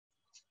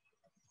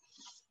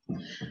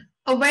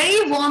A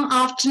very warm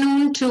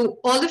afternoon to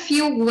all of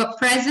you who are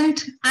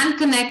present and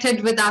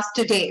connected with us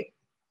today.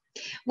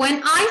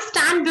 When I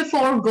stand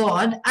before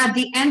God at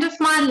the end of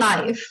my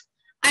life,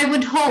 I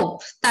would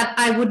hope that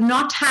I would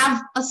not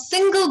have a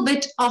single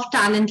bit of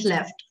talent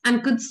left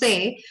and could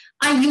say,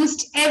 I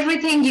used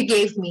everything you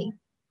gave me.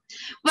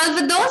 Well,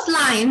 with those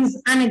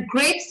lines and a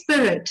great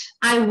spirit,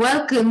 I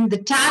welcome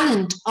the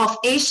talent of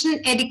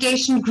Asian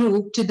Education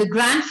Group to the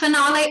grand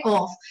finale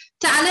of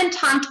Talent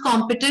Hunt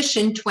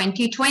Competition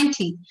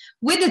 2020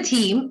 with the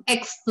theme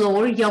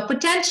Explore Your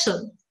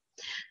Potential.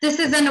 This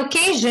is an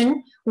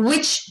occasion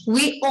which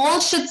we all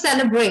should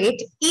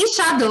celebrate each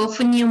other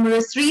for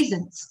numerous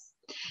reasons.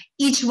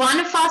 Each one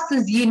of us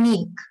is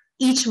unique.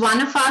 Each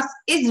one of us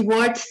is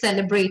worth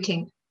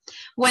celebrating.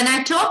 When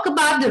I talk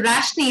about the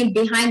rationale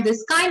behind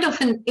this kind of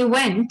an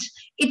event,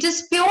 it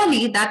is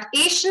purely that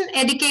Asian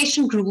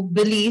Education Group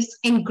believes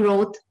in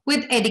growth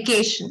with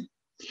education.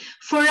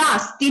 For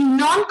us, the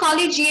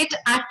non-collegiate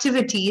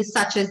activities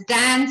such as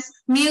dance,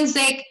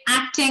 music,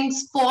 acting,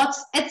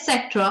 sports,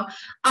 etc.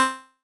 are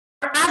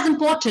as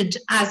important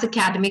as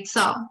academics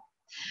are.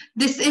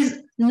 This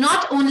is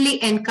not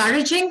only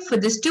encouraging for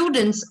the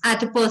students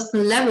at a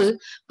personal level,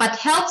 but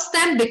helps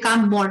them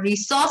become more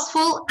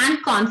resourceful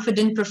and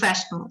confident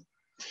professionals.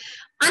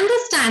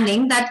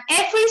 Understanding that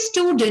every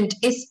student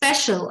is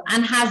special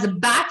and has a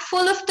bag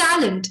full of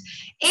talent,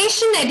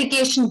 Asian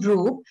Education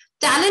Group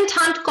Talent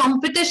Hunt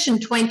Competition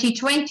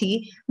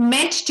 2020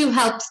 meant to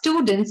help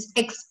students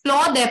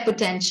explore their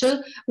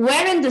potential,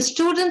 wherein the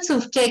students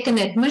who've taken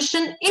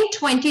admission in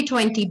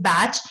 2020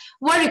 batch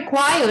were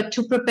required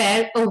to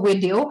prepare a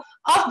video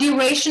of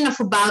duration of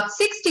about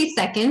 60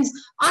 seconds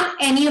on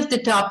any of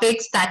the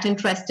topics that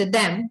interested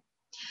them.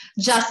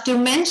 Just to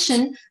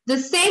mention, the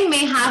same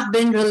may have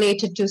been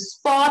related to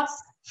sports,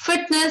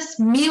 fitness,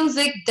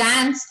 music,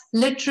 dance,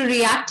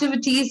 literary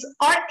activities,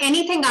 or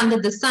anything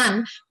under the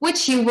sun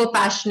which you were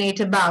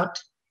passionate about.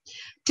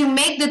 To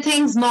make the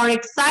things more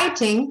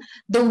exciting,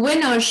 the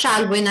winner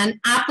shall win an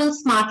Apple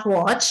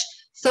smartwatch.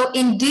 So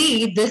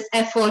indeed, this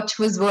effort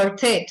was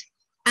worth it.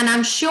 And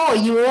I'm sure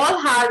you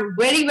all are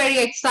very, very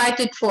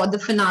excited for the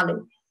finale.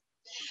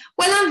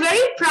 Well, I'm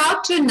very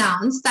proud to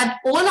announce that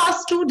all our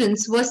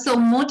students were so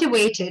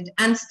motivated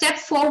and stepped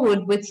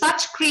forward with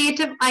such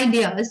creative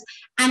ideas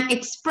and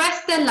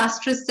expressed their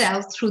lustrous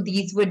selves through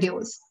these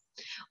videos.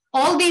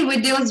 All the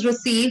videos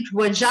received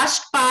were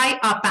judged by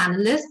our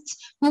panelists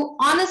who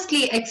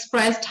honestly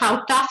expressed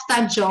how tough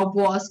that job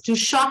was to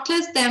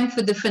shortlist them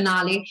for the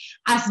finale,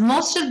 as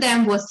most of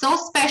them were so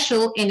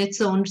special in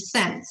its own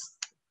sense.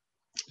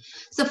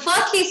 So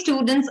firstly,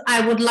 students,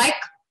 I would like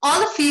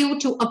all of you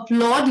to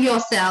applaud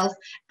yourself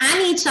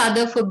and each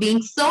other for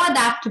being so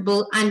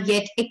adaptable and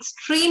yet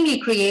extremely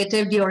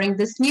creative during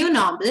this new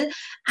normal,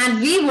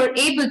 and we were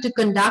able to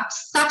conduct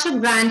such a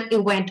grand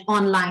event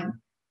online.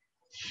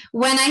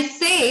 When I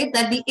say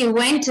that the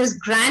event is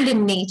grand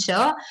in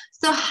nature,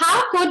 so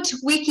how could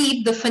we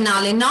keep the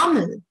finale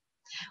normal?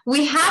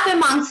 We have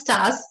amongst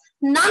us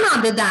none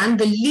other than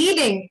the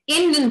leading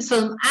Indian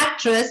film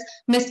actress,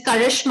 Miss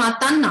Karishma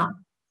Tanna.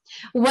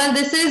 Well,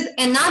 this is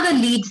another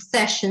lead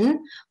session,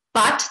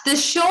 but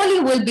this surely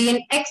will be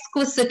an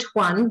exquisite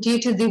one due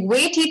to the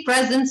weighty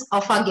presence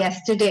of our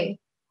guest today.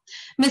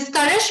 Miss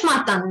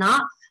Karishma Tanna,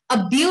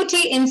 a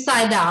beauty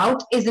inside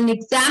out, is an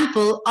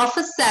example of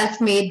a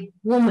self-made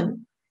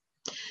woman.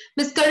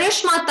 Miss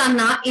Karishma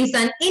Tanna is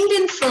an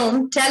Indian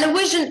film,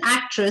 television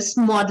actress,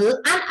 model,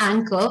 and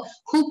anchor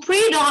who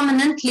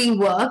predominantly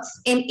works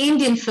in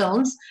Indian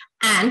films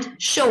and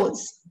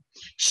shows.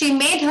 She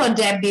made her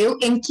debut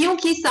in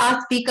Kyunki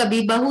Saas Bhi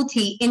Kabhi Bahu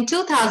Thi in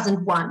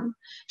 2001.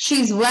 She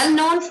is well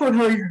known for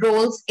her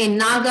roles in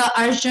Naga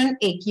Arjun,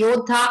 Ek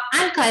Yodha,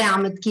 and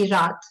Kayamat Ki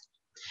Raat.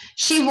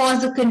 She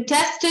was a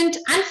contestant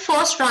and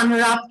first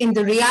runner-up in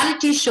the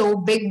reality show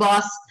Bigg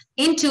Boss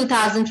in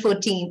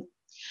 2014.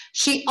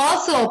 She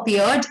also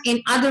appeared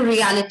in other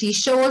reality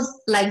shows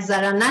like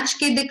Zara Nach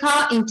Ke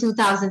Dikha in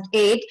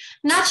 2008,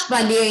 Nach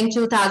Baliye in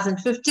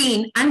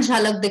 2015, and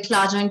Jhalak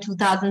Dikhla Ja in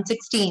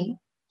 2016.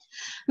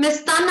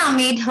 Miss Tanna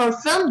made her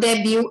film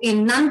debut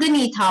in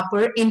Nandini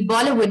Thapar in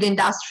Bollywood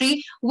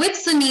industry with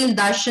Sunil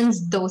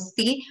Darshan's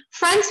Dosti,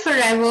 Friends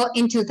Forever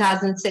in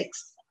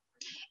 2006.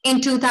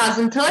 In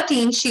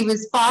 2013, she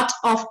was part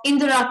of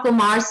Indira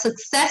Kumar's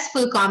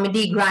successful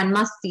comedy Grand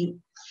Masti.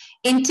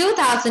 In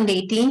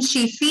 2018,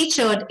 she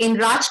featured in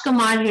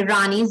Rajkumar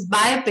Hirani's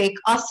biopic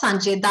of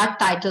Sanjay Dutt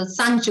titled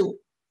Sanju.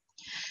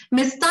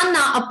 Miss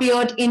Tanna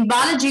appeared in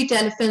Balaji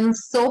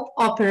Telefilm's soap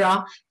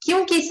opera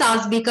Kyunki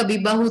Saas Bhi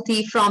Kabhi Bahu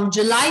Thi from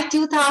July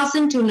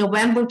 2000 to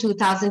November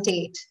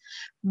 2008.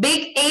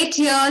 Big 8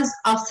 years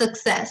of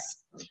success.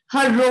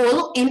 Her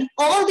role in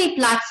all the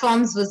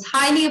platforms was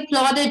highly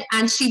applauded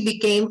and she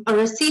became a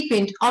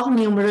recipient of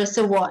numerous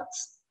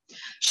awards.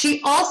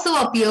 She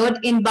also appeared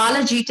in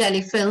Balaji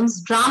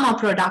Telefilm's drama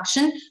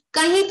production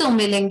Kahin To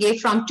Milenge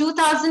from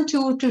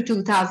 2002 to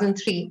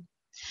 2003.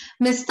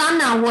 Miss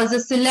Tanna was a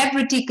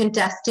celebrity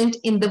contestant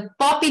in the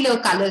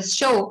popular colors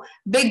show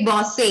Bigg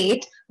Boss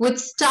 8, which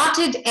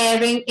started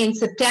airing in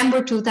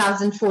September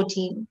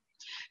 2014.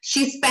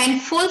 She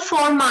spent full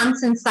 4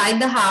 months inside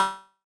the house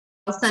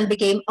and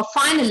became a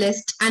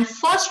finalist and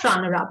first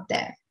runner-up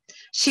there.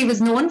 She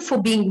was known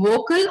for being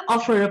vocal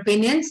of her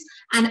opinions,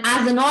 and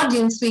as an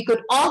audience, we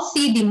could all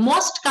see the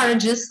most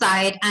courageous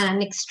side and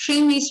an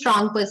extremely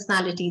strong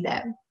personality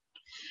there.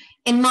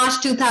 In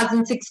March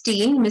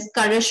 2016, Miss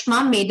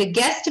Karishma made a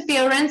guest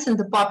appearance in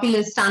the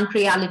popular stunt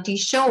reality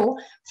show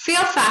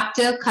Fear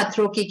Factor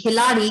Khatron Ke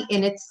Khiladi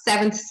in its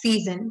seventh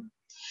season.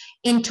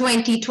 In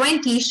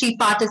 2020, she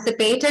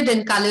participated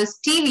in Color's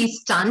TV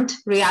stunt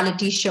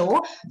reality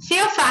show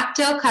Fear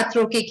Factor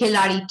Khatron Ke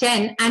Khiladi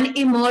 10 and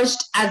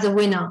emerged as a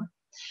winner.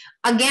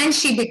 Again,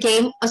 she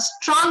became a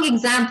strong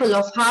example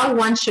of how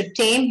one should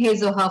tame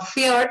his or her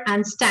fear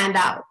and stand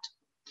out.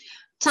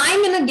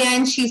 Time and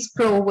again, she's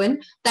proven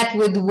that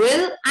with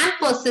will and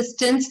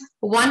persistence,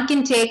 one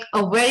can take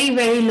a very,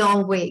 very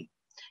long way,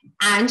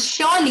 and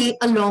surely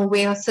a long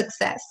way of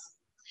success.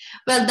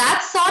 Well,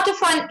 that sort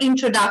of an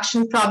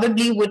introduction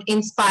probably would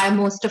inspire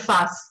most of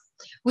us.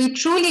 We're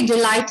truly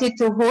delighted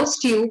to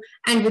host you,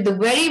 and with a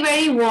very,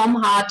 very warm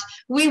heart,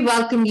 we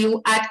welcome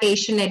you at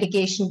Asian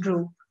Education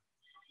Group.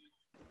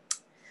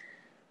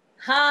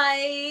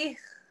 Hi,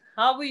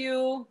 how are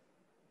you?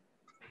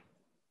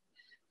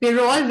 We're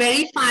all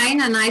very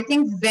fine, and I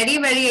think very,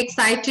 very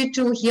excited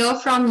to hear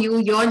from you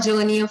your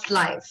journey of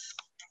life.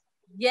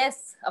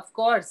 Yes, of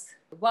course.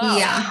 Wow.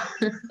 Yeah.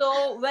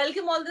 So,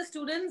 welcome all the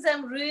students.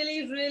 I'm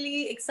really,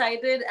 really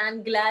excited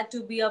and glad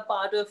to be a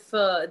part of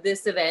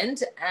this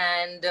event.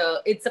 And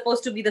it's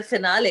supposed to be the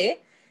finale.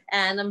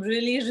 And I'm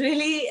really,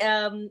 really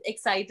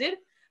excited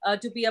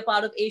to be a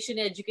part of Asian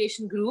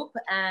Education Group.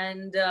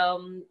 And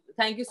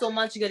thank you so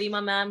much,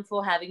 Garima ma'am,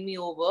 for having me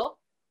over.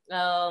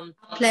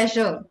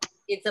 Pleasure.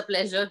 It's a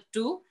pleasure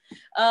too.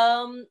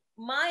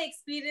 My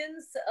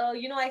experience,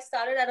 I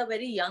started at a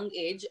very young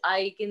age.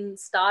 I can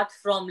start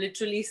from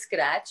literally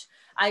scratch.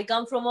 I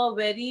come from a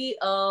very,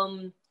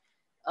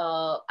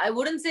 I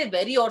wouldn't say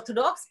very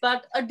orthodox,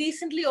 but a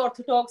decently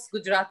orthodox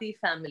Gujarati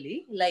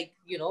family. Like,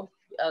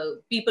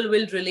 people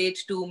will relate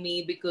to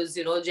me because,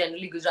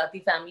 generally Gujarati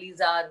families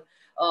are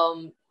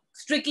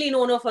strictly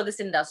known for this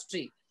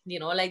industry.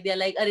 Like they're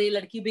like, "Arey,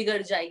 ladki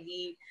bigad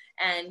jayegi."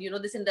 And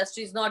this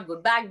industry is not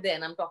good back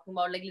then. I'm talking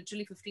about like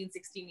literally 15,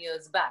 16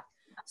 years back.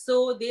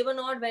 So they were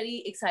not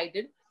very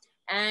excited.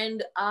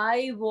 And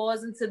I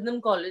was in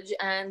Sydenham College,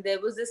 and there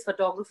was this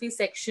photography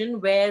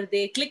section where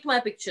they clicked my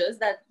pictures,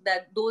 that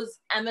those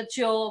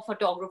amateur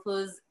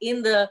photographers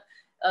in the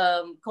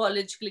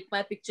college clicked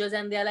my pictures,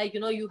 and they're like,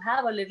 you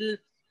have a little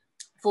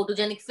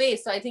photogenic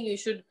face, so I think you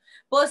should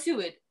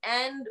pursue it.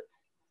 And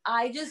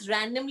I just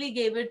randomly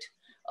gave it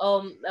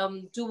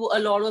to a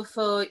lot of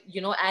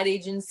ad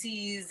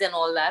agencies and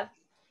all that,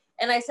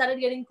 and I started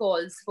getting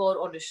calls for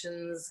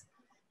auditions.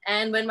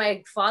 And when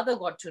my father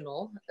got to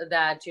know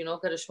that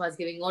Karishma is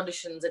giving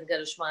auditions and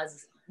Karishma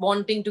is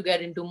wanting to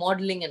get into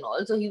modeling and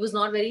all, so he was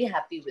not very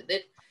happy with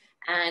it.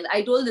 And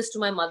I told this to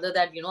my mother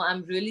that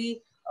I'm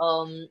really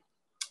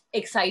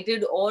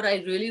excited, or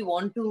I really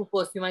want to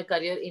pursue my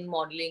career in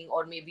modeling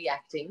or maybe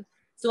acting.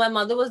 So my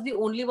mother was the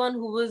only one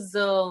who was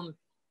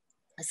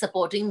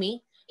supporting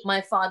me. My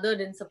father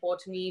didn't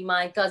support me.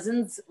 My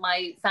cousins,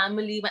 my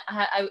family,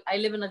 I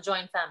live in a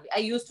joint family. I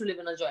used to live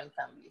in a joint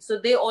family. So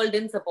they all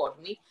didn't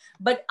support me.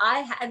 But I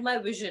had my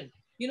vision.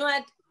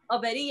 At a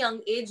very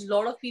young age, a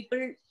lot of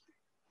people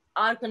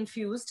are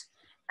confused,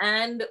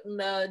 and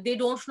they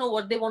don't know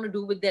what they want to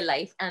do with their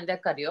life and their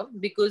career,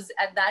 because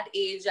at that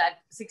age, at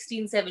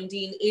 16,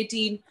 17,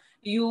 18,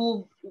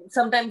 you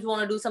sometimes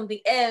want to do something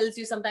else,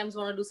 you sometimes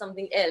want to do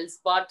something else.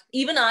 But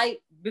even I,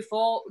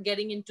 before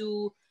getting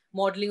into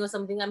modeling or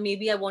something, and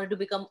maybe I wanted to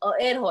become an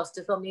air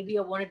hostess, or maybe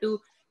I wanted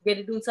to get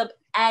into some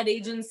ad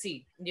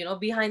agency,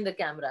 behind the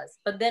cameras.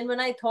 But then when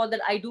I thought that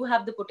I do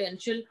have the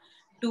potential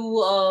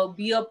to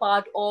be a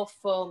part of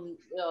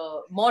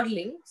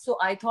modeling, so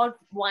I thought,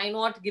 why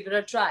not give it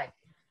a try?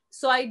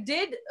 So I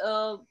did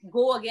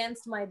go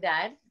against my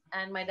dad,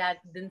 and my dad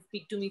didn't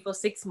speak to me for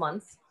 6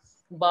 months.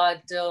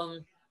 But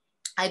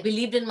I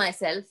believed in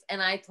myself,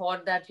 and I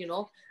thought that,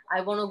 I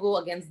want to go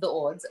against the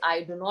odds.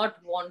 I do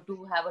not want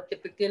to have a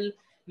typical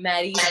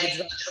married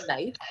Gujarati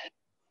life.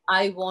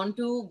 I want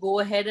to go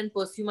ahead and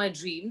pursue my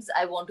dreams.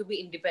 I want to be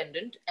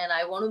independent, and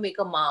I want to make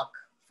a mark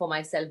for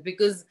myself,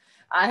 because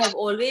I have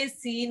always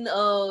seen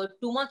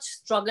too much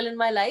struggle in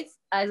my life.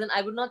 As in,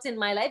 I would not say in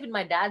my life, in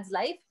my dad's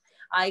life.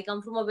 I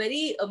come from a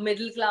very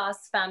middle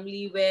class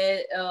family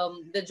where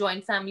the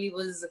joint family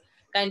was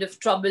kind of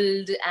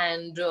troubled,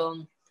 and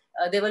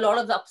there were a lot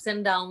of ups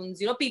and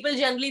downs. People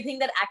generally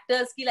think that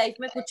actors ki life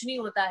mein kuch nahi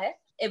hota hai.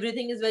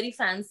 Everything is very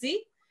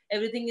fancy.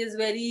 Everything is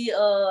very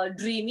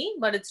dreamy,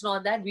 but it's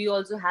not that. We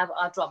also have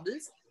our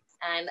troubles,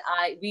 and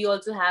we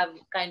also have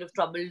kind of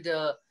troubled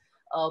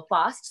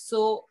past.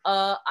 So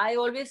I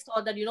always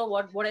thought that,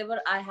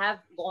 whatever I have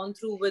gone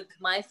through with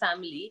my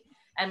family,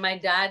 and my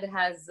dad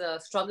has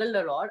struggled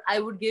a lot, I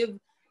would give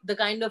the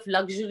kind of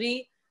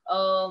luxury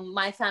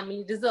my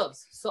family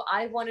deserves. So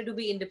I wanted to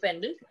be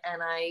independent,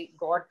 and I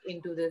got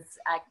into this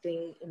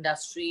acting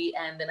industry,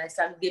 and then I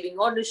started giving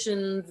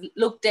auditions,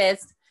 look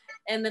tests,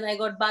 And then I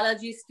got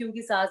Balaji's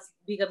Kyunki Saas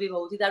Bhi Kabhi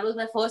Bahu Thi. That was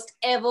my first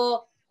ever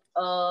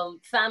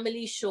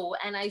family show,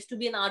 and I used to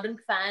be an ardent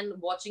fan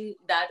watching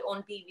that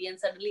on TV, and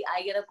suddenly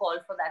I get a call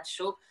for that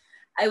show.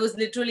 I was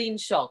literally in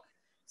shock.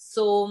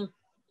 So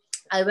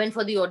I went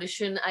for the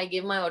audition. I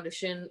gave my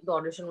audition. The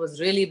audition was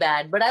really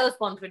bad, but I was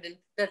confident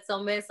that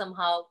somewhere,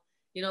 somehow,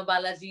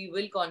 Balaji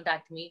will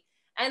contact me.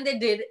 And they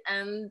did.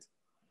 And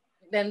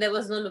then there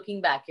was no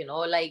looking back,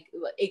 like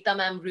Ekta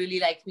ma'am really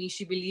liked me.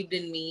 She believed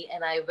in me.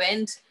 And I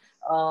went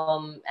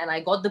and I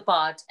got the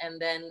part. And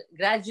then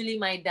gradually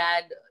my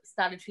dad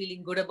started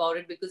feeling good about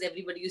it because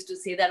everybody used to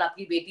say that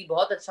Aapki beti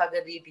bahut acha kar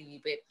rahi hai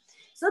TV pe.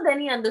 So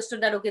then he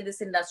understood that, okay,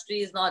 this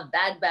industry is not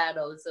that bad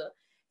also.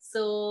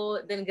 So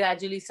then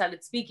gradually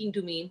started speaking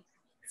to me.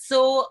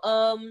 So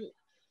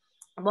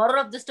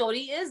moral of the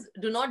story is,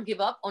 do not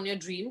give up on your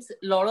dreams.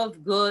 A lot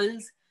of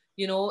girls,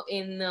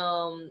 in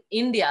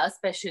India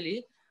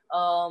especially,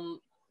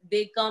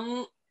 they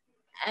come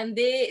and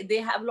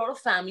they have a lot of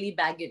family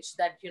baggage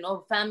that,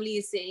 family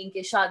is saying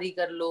ke shaadi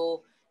kar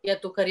lo, ya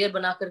to career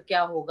bana kar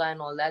kya hoga,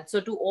 and all that. So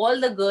to all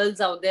the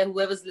girls out there,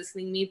 whoever's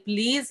listening me,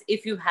 please,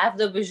 if you have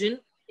the vision,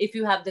 if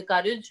you have the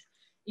courage,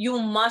 you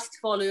must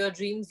follow your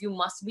dreams. You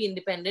must be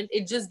independent.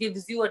 It just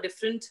gives you a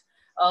different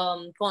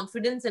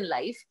confidence in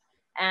life.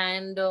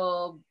 And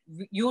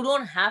you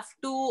don't have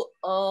to,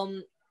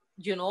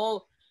 you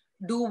know,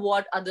 do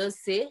what others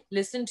say.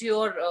 Listen to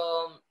your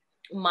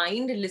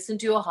mind, listen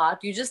to your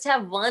heart. You just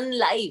have one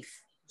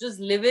life. Just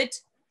live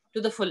it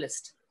to the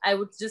fullest. I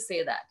would just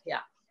say that. Yeah.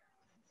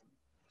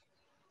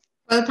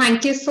 Well,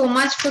 thank you so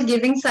much for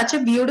giving such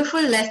a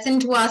beautiful lesson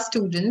to our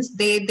students.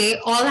 They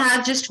all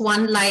have just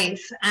one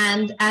life.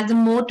 And as a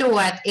motto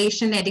at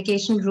Asian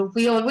Education Group,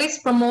 we always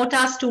promote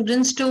our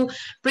students to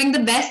bring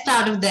the best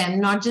out of them,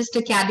 not just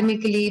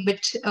academically,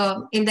 but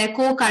in their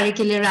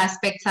co-curricular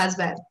aspects as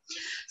well.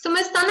 So,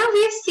 Ms. Tanna,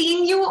 we've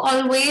seen you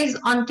always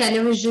on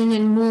television,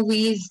 in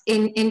movies,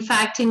 in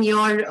fact, in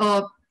your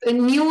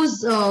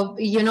news,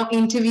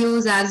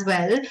 interviews as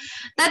well,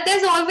 that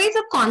there's always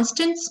a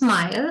constant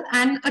smile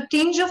and a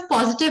tinge of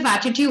positive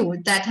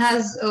attitude that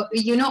has,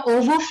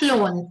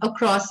 overflown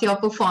across your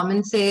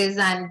performances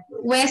and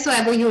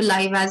wheresoever you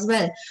live as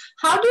well.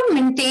 How do you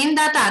maintain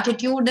that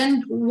attitude,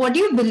 and what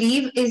do you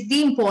believe is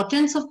the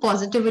importance of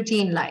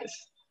positivity in life?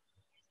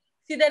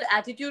 See, that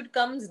attitude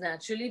comes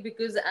naturally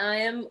because I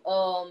am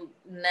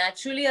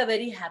naturally a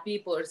very happy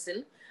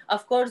person.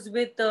 Of course,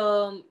 with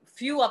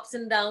few ups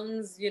and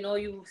downs,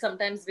 you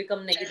sometimes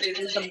become negative,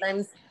 you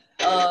sometimes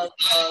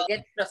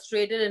get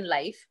frustrated in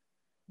life.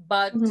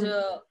 But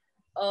Mhm.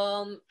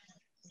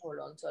 hold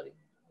on, sorry.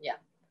 Yeah,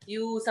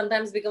 you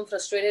sometimes become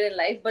frustrated in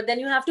life, but then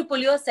you have to pull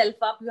yourself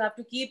up. You have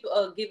to keep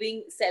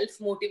giving self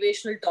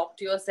motivational talk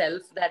to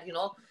yourself that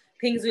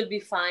things will be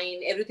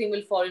fine, everything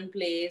will fall in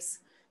place.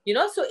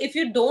 So if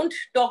you don't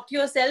talk to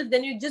yourself,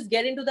 then you just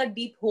get into that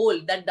deep hole,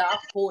 that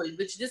dark hole,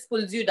 which just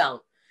pulls you down.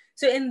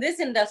 So in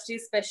this industry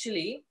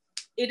especially,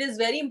 it is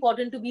very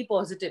important to be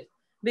positive,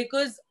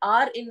 because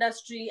our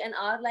industry and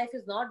our life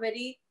is not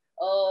very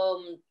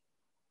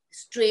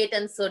straight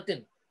and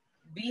certain.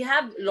 We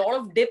have a lot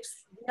of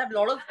dips, we have a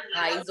lot of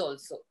highs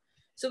also.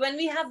 So when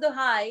we have the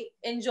high,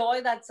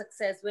 enjoy that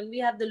success. When we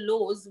have the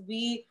lows,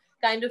 we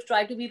kind of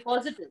try to be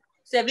positive.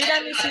 So every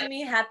time you see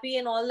me happy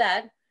and all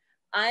that,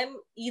 I'm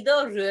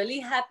either really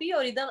happy,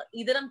 or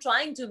either I'm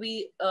trying to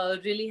be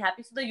really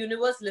happy, so the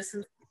universe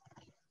listens.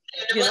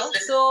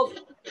 So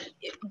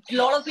a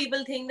lot of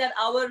people think that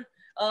our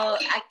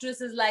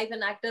actress's life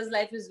and actor's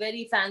life is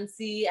very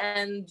fancy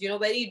and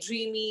very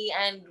dreamy,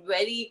 and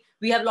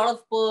we have a lot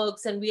of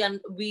perks, and we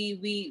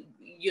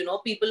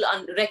people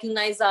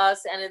recognize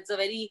us, and it's a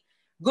very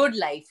good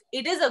life.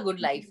 It is a good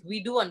life, we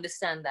do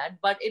understand that,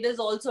 but it is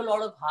also a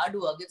lot of hard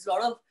work. It's a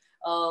lot of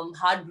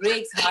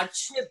heartbreaks,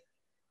 hardship.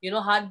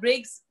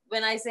 Heartbreaks.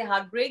 When I say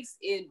heartbreaks,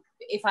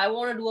 if I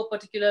want to do a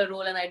particular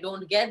role and I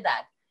don't get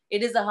that,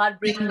 it is a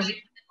heartbreak for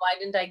me. Why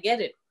didn't I get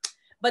it?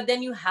 But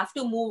then you have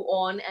to move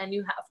on, and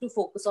you have to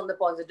focus on the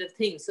positive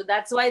things. So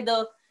that's why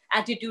the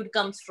attitude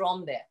comes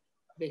from there,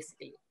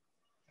 basically.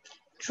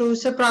 True.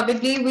 So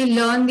probably we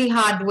learn the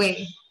hard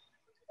way,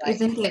 Right.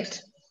 isn't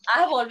it? I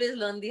have always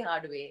learned the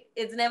hard way.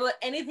 It's never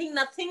anything,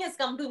 nothing has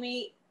come to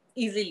me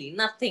easily.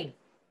 Nothing.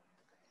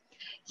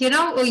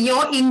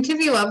 Your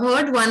interview, I've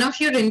heard one of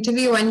your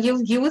interview, and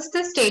you've used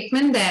the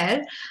statement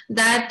there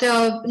that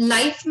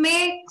life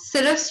में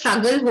सिर्फ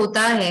struggle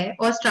होता है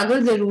और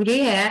struggle ज़रूरी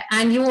है,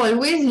 and you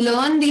always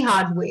learn the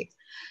hard way.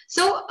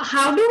 So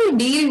how do we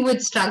deal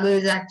with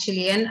struggles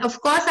actually? And of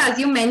course, as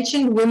you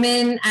mentioned,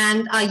 women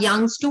and our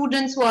young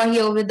students who are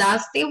here with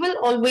us, they will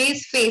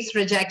always face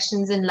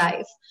rejections in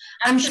life.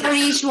 I'm sure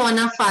each one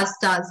of us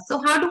does.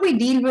 So how do we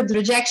deal with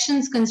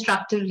rejections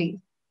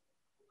constructively?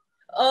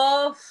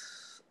 Uh,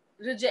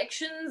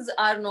 Rejections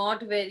are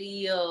not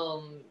very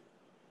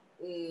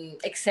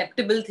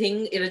acceptable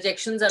thing.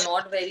 Rejections are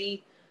not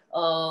very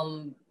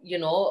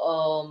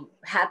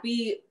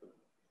happy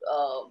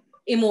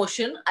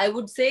emotion. I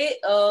would say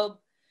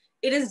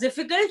it is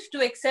difficult to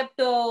accept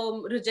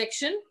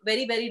rejection,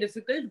 very very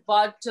difficult,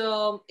 but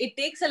it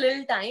takes a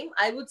little time.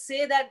 I would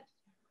say that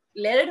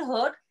let it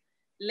hurt,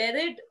 let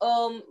it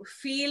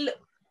feel,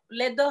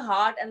 let the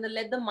heart and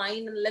let the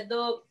mind and let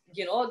the,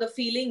 the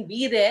feeling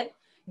be there,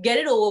 get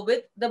it over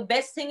with. The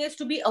best thing is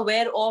to be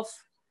aware of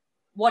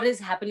what is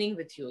happening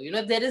with you.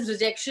 If there is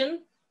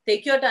rejection,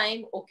 take your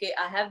time. Okay,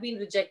 I have been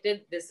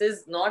rejected, this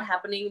is not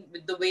happening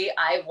with the way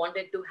I want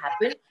it to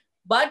happen,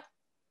 but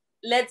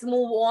let's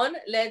move on,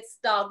 let's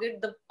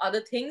target the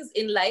other things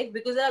in life,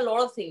 because there are a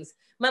lot of things.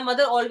 My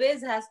mother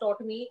always has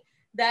taught me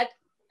that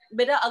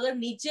बेटा अगर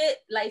नीचे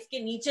life के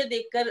नीचे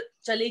देखकर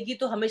चलेगी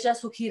तो हमेशा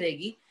सुखी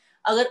रहेगी,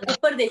 अगर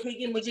ऊपर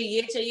देखेगी मुझे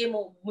ये चाहिए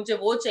मुझे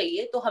वो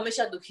चाहिए तो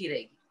हमेशा दुखी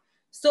रहेगी.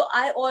 So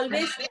I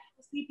always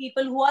see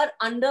people who are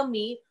under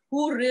me,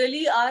 who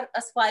really are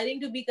aspiring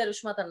to be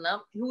Karishma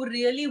Tanna, who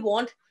really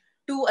want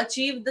to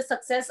achieve the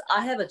success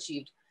I have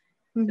achieved.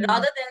 Rather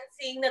than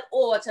seeing that,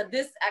 oh, acha,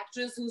 this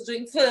actress who's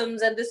doing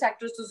films and this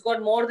actress who's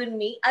got more than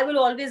me, I will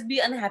always be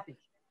unhappy.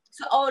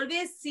 So I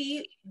always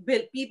see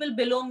people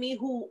below me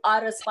who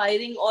are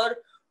aspiring or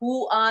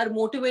who are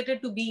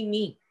motivated to be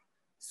me.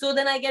 So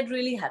then I get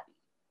really happy.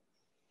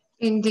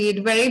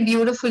 Indeed, very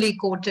beautifully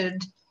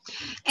quoted.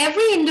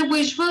 Every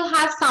individual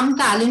has some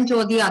talent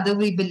or the other,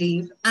 we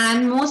believe,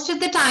 and most of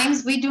the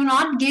times we do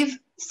not give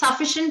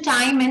sufficient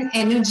time and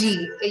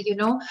energy,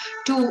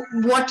 to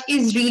what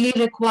is really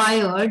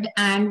required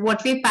and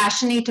what we're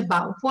passionate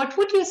about. What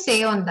would you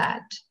say on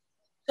that?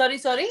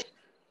 Sorry.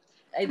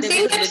 I'm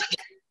saying that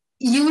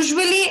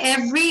usually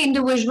every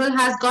individual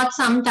has got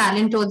some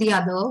talent or the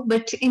other,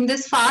 but in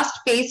this fast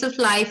pace of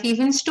life,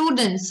 even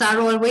students are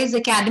always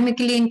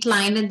academically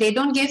inclined and they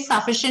don't give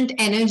sufficient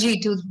energy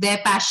to their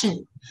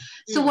passion.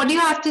 So what do you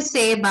have to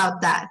say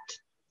about that?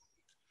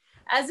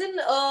 As in,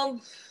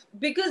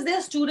 because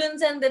they're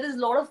students and there is a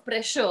lot of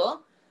pressure,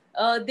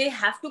 they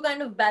have to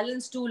kind of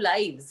balance two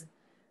lives.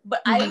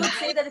 But I would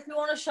say that if you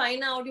want to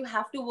shine out, you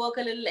have to work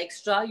a little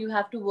extra. You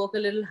have to work a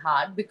little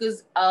hard,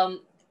 because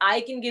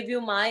I can give you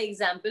my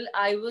example.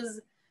 I was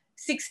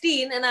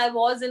 16 and I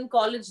was in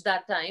college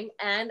that time,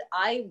 and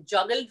I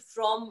juggled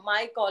from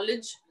my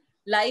college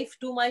life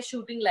to my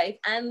shooting life,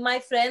 and my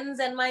friends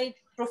and my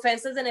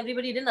professors and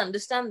everybody didn't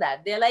understand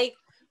that. They're like,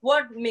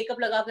 what, makeup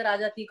laga kar aa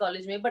jati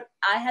college mein? But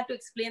I had to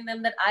explain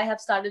them that I have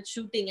started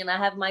shooting and I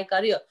have my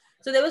career.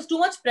 So there was too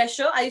much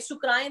pressure. I used to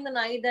cry in the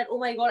night that, oh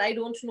my God, I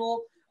don't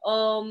know,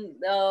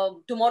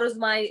 tomorrow's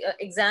my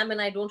exam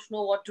and I don't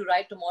know what to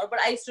write tomorrow.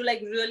 But I used to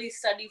like really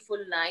study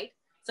full night.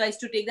 So I used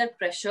to take that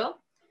pressure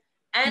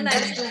and I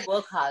used to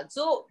work hard.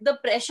 So the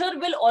pressure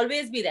will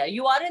always be there.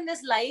 You are in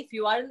this life,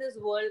 you are in this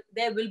world,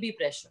 there will be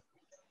pressure.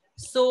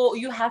 So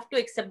you have to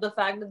accept the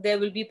fact that there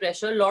will be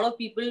pressure. A lot of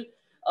people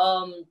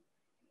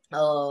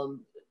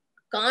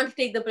can't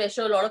take the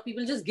pressure. A lot of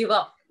people just give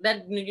up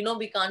that,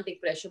 we can't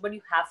take pressure, but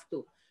you have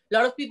to. A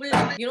lot of people,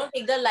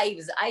 take their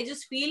lives. I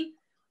just feel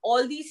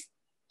all these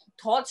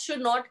thoughts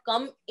should not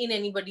come in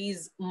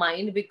anybody's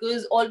mind,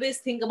 because always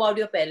think about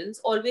your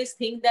parents. Always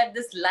think that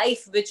this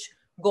life which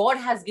God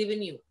has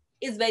given you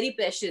is very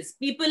precious.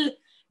 People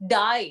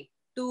die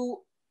to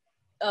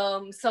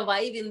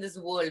survive in this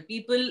world.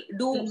 People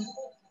do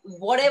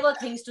whatever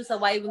things to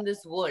survive in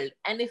this world.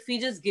 And if we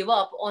just give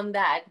up on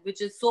that, which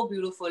is so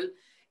beautiful,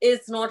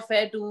 it's not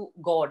fair to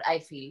God, I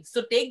feel.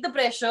 So take the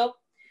pressure,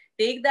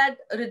 take that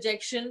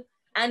rejection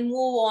and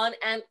move on.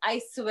 And I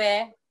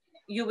swear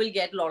you will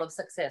get a lot of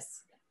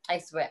success. I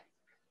swear.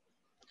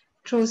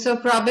 True. So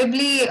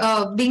probably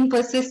being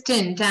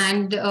persistent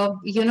and,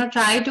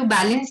 try to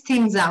balance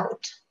things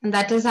out. And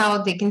that is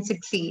how they can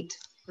succeed.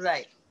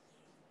 Right.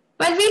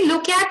 Well, we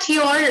look at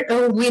your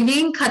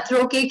winning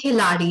Khatron Ke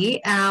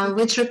Khiladi,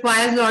 which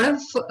requires a lot of,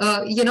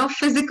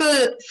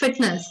 physical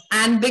fitness,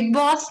 and Bigg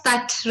Boss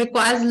that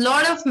requires a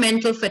lot of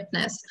mental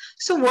fitness.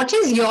 So what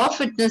is your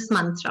fitness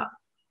mantra?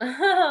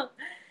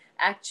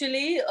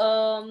 Actually,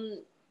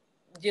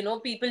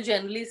 people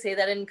generally say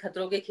that in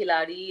Khatron Ke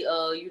Khiladi,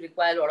 you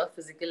require a lot of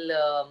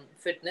physical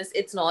fitness.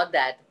 It's not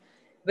that.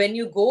 When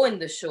you go in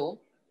the show,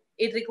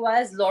 it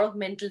requires a lot of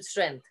mental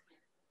strength.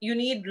 You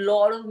need a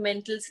lot of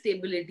mental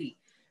stability.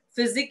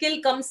 Physical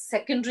comes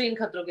secondary in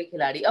Khatron Ke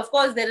Khiladi. Of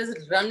course, there is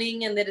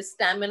running and there is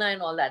stamina and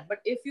all that.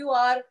 But if you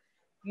are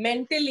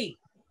mentally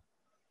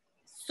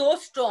so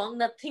strong,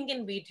 nothing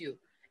can beat you.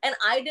 And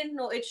I didn't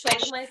know, it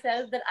shocked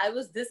myself that I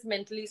was this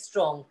mentally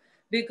strong,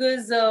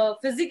 because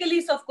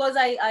physically, so of course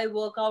I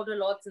work out a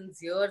lot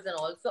since years, and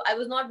also I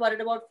was not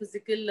worried about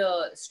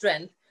physical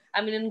strength.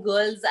 I mean, in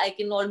girls I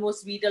can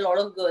almost beat a lot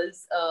of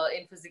girls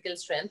in physical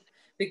strength,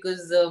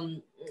 because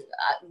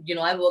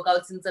I work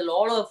out since a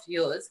lot of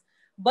years.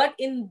 But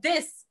in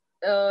this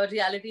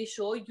reality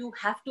show, you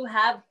have to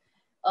have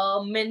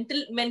mind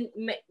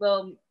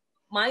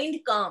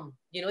calm.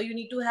 You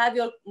need to have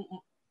your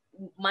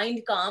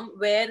mind calm,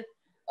 where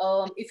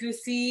if you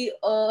see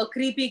a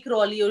creepy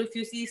crawly, or if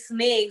you see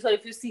snakes, or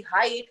if you see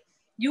height,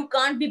 you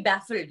can't be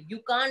baffled. You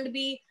can't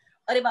be,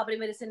 "Arey baap re,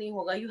 mere se nahi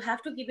hoga." You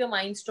have to keep your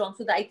mind strong.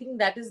 So I think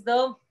that is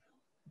the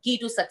key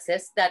to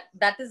success.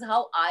 That is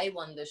how I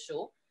won the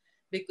show,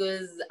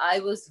 because I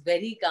was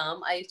very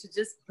calm. I used to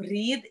just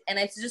breathe, and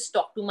I used to just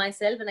talk to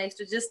myself, and I used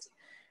to just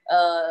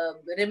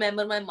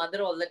remember my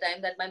mother all the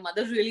time, that my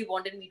mother really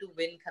wanted me to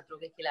win Khatron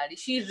Ke Khiladi.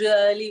 She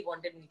really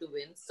wanted me to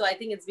win. So I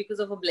think it's because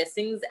of her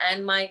blessings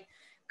and my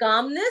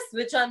calmness,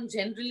 which I'm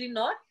generally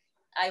not.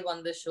 I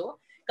won the show.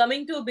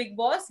 Coming to Bigg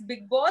Boss,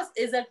 Bigg Boss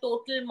is a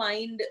total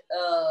mind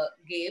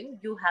game.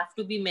 You have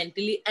to be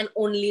mentally and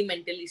only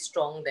mentally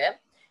strong there.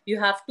 You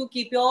have to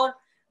keep your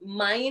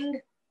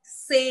mind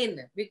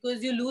sane,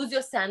 because you lose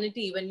your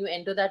sanity when you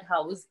enter that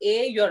house.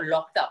 You're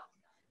locked up.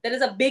 There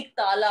is a big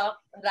tala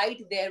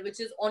right there, which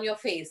is on your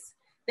face,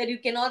 that you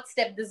cannot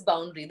step this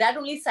boundary. That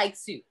only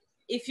psychs you.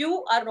 If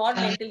you are not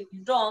mentally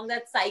strong,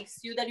 that psychs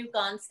you that you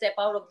can't step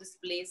out of this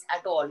place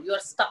at all. You are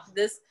stuck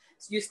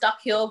you're stuck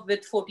here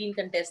with 14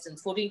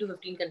 contestants, 14 to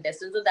 15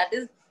 contestants. So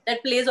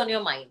that plays on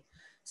your mind.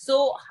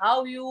 So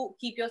how you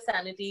keep your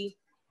sanity?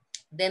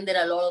 Then there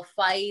are a lot of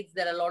fights,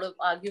 there are a lot of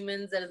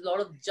arguments, there is a lot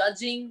of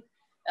judging,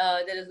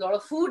 there is a lot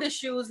of food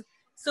issues.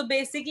 So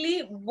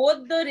basically,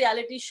 both the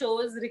reality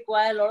shows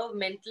require a lot of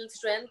mental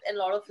strength and a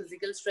lot of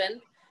physical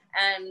strength.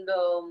 And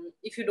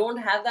if you don't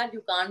have that,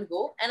 you can't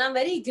go. And I'm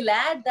very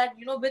glad that,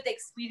 with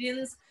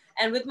experience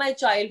and with my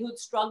childhood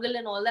struggle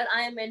and all that,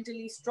 I am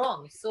mentally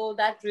strong. So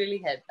that really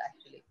helped,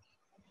 actually.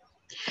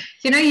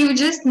 You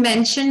just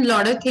mentioned a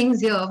lot of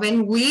things here.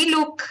 When we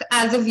look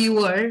as a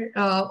viewer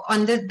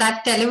on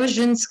that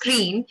television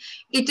screen,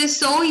 it is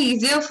so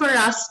easier for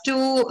us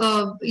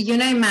to,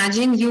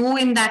 imagine you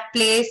in that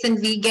place, and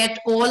we get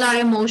all our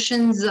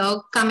emotions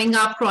coming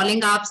up,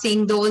 crawling up,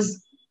 seeing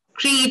those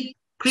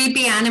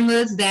creepy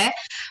animals there.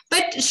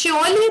 But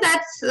surely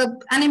that's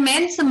an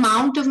immense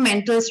amount of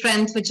mental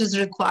strength which is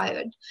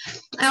required.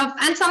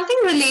 And something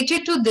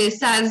related to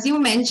this, as you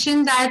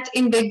mentioned that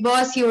in Bigg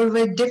Boss, you're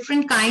with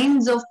different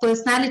kinds of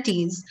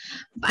personalities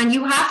and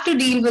you have to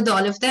deal with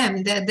all of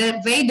them. They're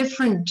very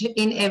different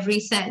in every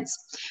sense.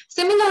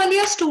 Similarly,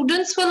 our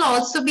students will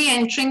also be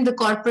entering the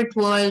corporate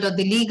world or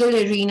the legal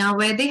arena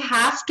where they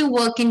have to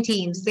work in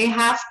teams. They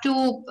have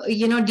to,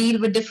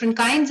 deal with different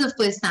kinds of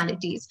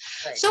personalities.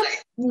 Right. So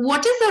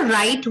what is the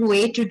right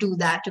way to do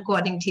that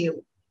according to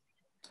you?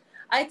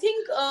 I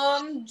think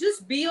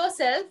just be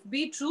yourself,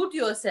 be true to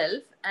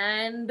yourself,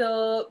 and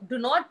do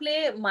not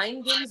play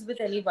mind games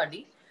with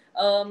anybody.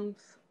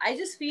 I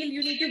just feel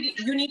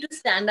you need to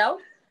stand out,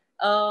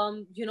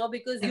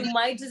 because you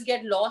might just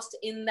get lost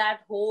in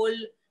that whole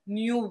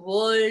new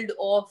world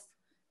of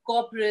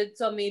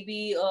corporates, or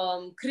maybe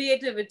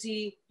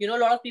creativity. A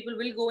lot of people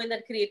will go in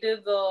that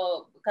creative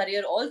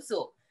career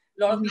also.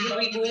 A lot of people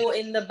will go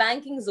in the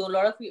banking zone. A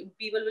lot of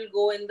people will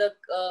go in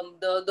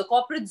the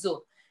corporate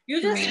zone.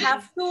 You just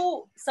have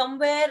to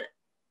somewhere,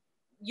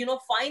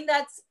 find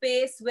that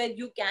space where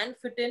you can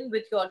fit in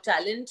with your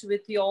talent,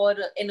 with your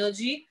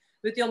energy,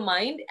 with your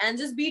mind, and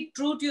just be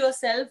true to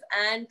yourself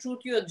and true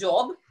to your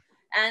job.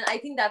 And I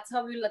think that's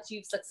how you'll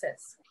achieve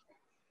success.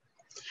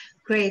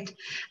 Great.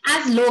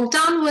 As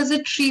lockdown was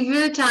a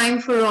trivial time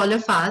for all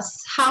of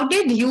us, how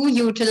did you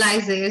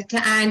utilize it?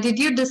 And did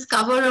you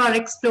discover or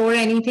explore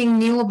anything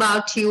new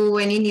about you,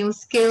 any new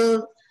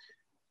skill?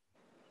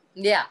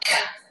 Yeah.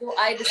 So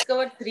I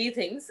discovered three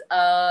things.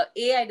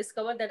 I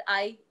discovered that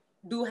I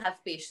do have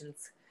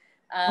patience.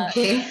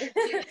 Okay.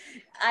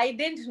 I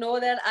didn't know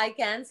that I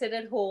can sit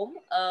at home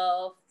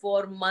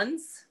for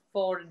months,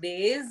 for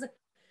days,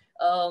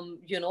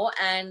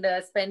 and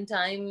spend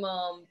time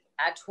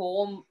at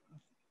home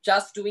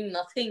just doing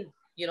nothing,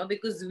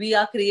 because we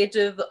are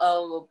creative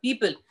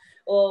people.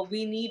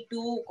 We need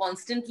to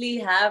constantly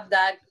have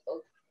that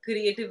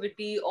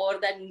creativity, or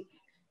that,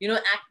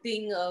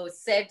 acting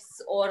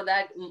sets, or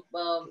that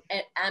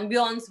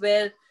ambience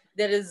where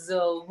there is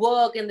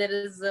work, and there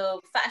is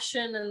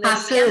fashion, and there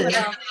is Hustle.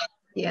 camera.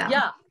 Yeah.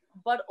 Yeah,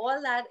 but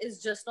all that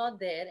is just not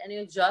there, and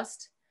you're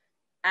just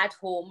at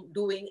home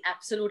doing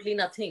absolutely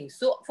nothing.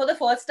 So for the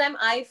first time,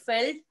 I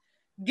felt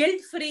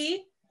guilt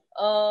free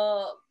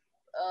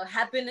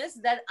happiness,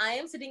 that I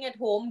am sitting at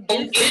home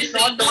guilt free,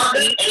 not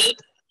doing anything.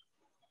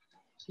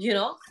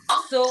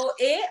 So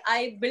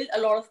I built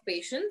a lot of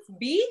patience.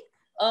 B,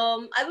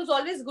 I was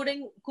always good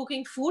in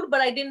cooking food,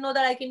 but I didn't know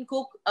that I can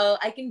cook,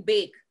 I can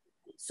bake.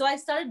 So I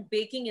started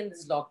baking in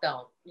this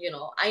lockdown.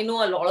 I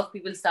know a lot of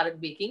people started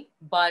baking,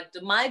 but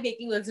my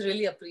baking was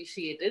really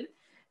appreciated.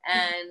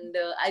 And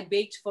I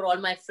baked for all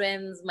my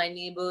friends, my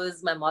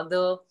neighbors, my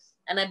mother,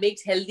 and I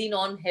baked healthy,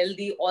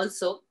 non-healthy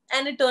also.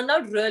 And it turned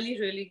out really,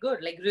 really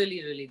good, like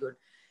really, really good.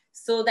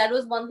 So that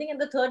was one thing. And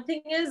the third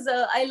thing is,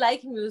 I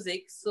like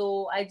music.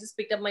 So I just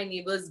picked up my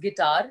neighbor's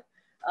guitar,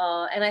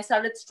 and I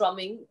started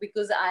strumming,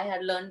 because I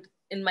had learned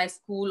in my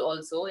school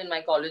also, in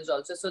my college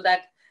also. So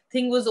that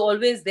thing was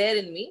always there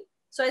in me.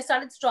 So I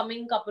started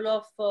strumming a couple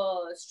of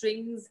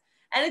strings,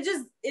 and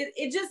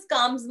it just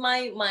calms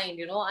my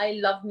mind. I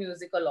love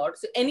music a lot.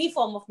 So any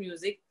form of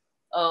music,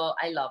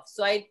 I love.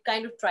 So I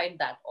kind of tried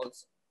that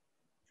also.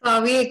 So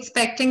are we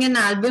expecting an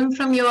album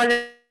from your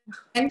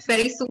end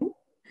very soon?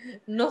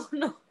 No,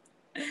 no,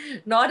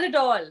 not at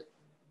all.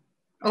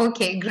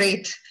 Okay,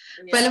 great.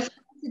 Well, Yeah. of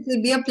course, it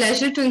will be a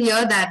pleasure to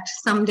hear that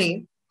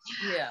someday.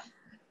 Yeah.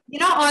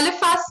 All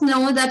of us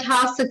know that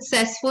how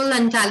successful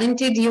and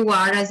talented you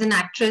are as an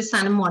actress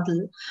and a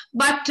model.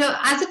 But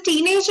as a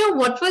teenager,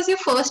 what was your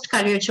first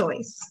career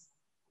choice?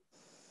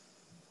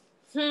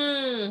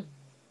 Hmm.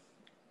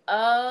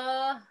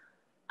 Uh,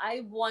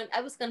 I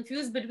was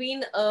confused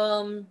between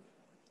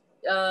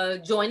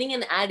joining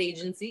an ad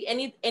agency,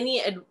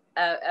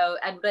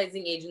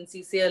 advertising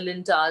agency, say a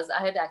Lintas.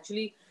 I had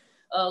actually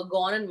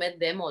gone and met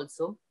them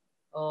also.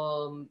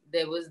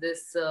 There was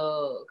this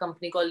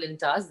company called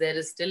Lintas. There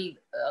is still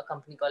a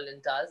company called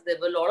Lintas. There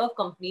were a lot of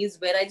companies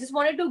where I just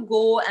wanted to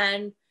go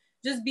and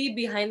just be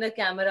behind the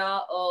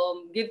camera,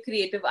 give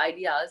creative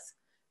ideas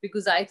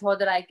because I thought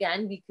that I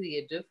can be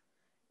creative.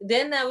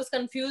 Then I was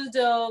confused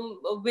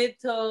with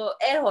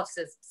air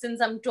hostess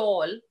since I'm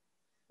tall.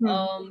 Hmm.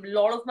 A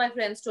lot of my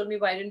friends told me,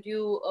 why don't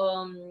you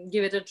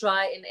give it a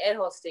try in air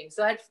hosting?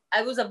 So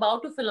I was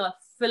about to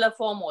fill a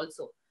form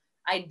also.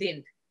 I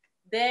didn't.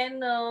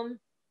 Then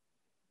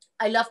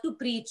I love to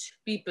preach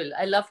people.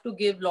 I love to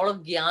give a lot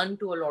of gyan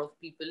to a lot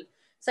of people.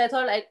 So I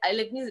thought I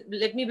let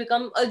me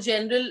become a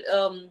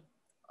general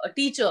a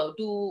teacher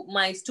to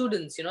my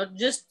students.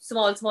 Just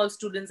small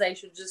students. I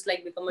should just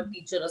like become a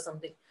teacher or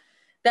something.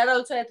 That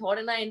also I thought,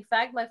 and in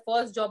fact, my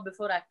first job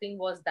before acting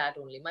was that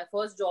only. My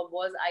first job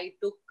was I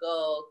took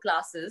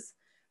classes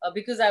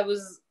because I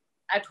was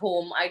at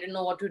home. I didn't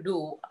know what to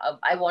do.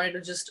 I wanted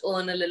to just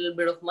earn a little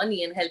bit of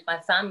money and help my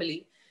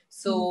family.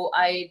 So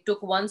I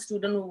took one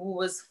student who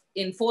was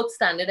in fourth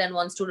standard and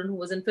one student who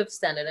was in fifth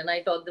standard, and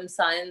I taught them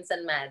science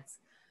and maths.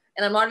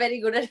 And I'm not very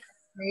good at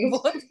Right.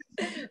 both,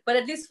 but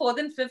at least fourth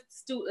and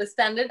fifth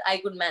standard I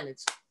could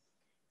manage.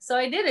 So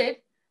I did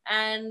it,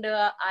 and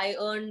I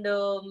earned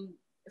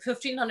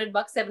 1,500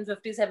 bucks,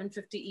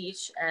 750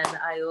 each, and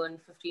I earned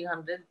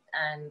 1,500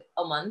 and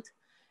a month,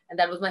 and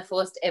that was my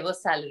first ever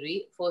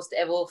salary, first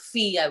ever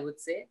fee, I would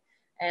say.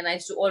 And I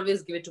used to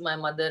always give it to my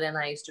mother, and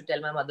I used to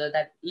tell my mother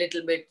that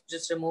little bit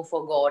just remove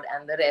for God,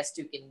 and the rest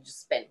you can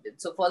just spend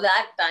it. So for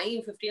that time,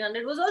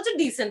 1,500 was also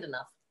decent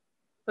enough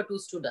for two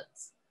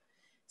students.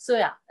 So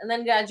yeah, and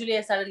then gradually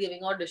I started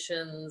giving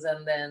auditions,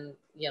 and then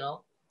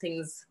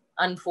things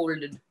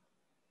unfolded.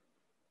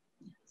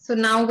 So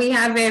now we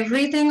have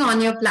everything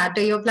on your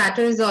platter. Your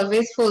platter is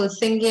always full: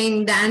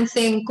 singing,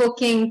 dancing,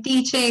 cooking,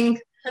 teaching.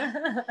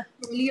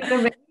 You're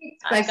a very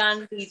I expressive.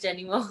 can't teach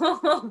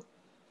anymore.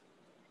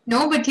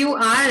 No, but you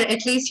are.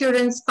 At least you're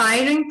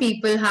inspiring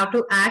people how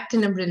to act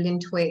in a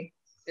brilliant way.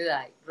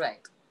 Right, right.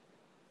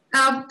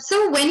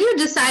 So when you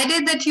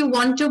decided that you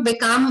want to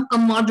become a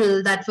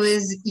model, that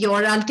was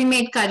your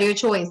ultimate career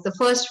choice, the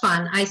first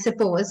one, I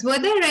suppose. Were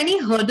there any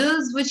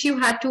hurdles which you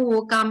had to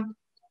overcome?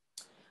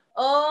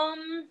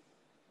 Um,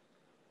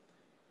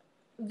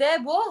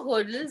 there were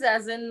hurdles,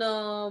 as in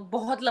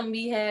बहुत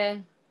लंबी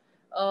है,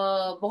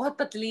 बहुत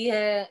पतली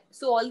है.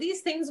 So all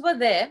these things were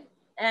there,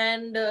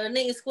 and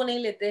नहीं इसको नहीं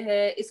लेते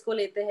हैं, इसको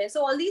लेते हैं.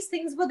 So all these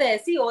things were there.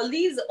 See, all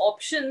these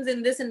options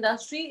in this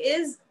industry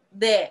is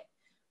there.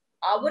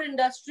 Our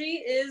industry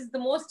is the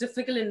most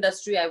difficult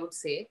industry, I would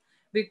say,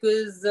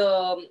 because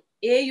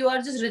you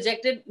are just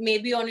rejected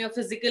maybe on your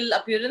physical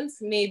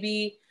appearance,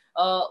 maybe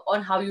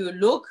on how you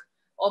look,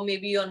 or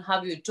maybe on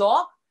how you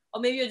talk, or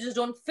maybe you just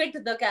don't fit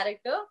the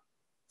character.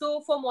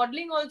 So for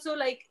modeling also,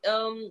 like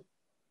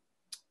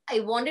I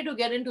wanted to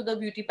get into the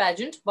beauty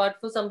pageant, but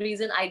for some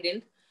reason I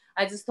didn't.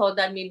 I just thought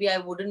that maybe I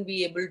wouldn't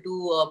be able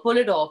to pull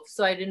it off,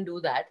 so I didn't do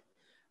that.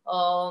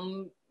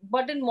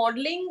 But in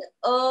modeling,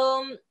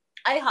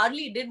 I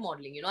hardly did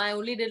modeling. I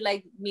only did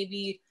like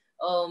maybe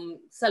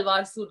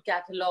salwar suit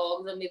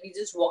catalogs, or maybe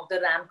just walked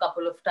the ramp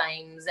couple of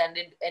times and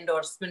did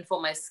endorsement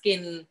for my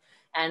skin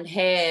and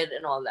hair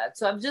and all that.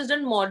 So I've just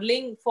done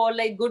modeling for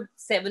like good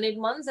 7-8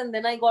 months, and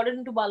then I got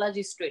into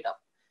Balaji straight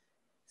up.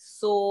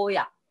 So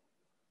yeah,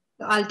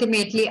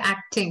 Ultimately,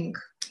 acting.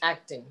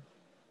 acting.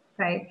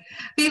 Right.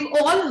 We've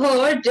all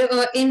heard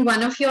in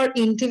one of your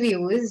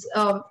interviews,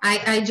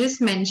 I just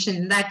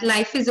mentioned that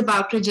life is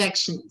about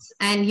rejections,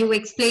 and you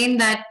explained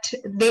that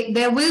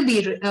there will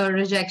be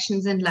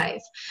rejections in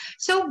life.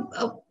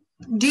 So,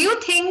 do you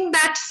think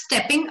that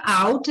stepping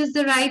out is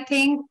the right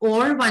thing,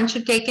 or one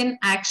should take an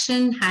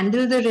action,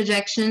 handle the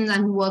rejections,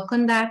 and work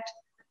on that?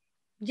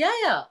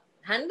 Yeah.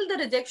 Handle the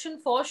rejection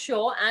for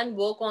sure and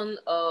work on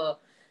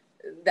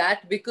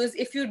that, because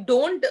if you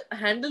don't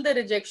handle the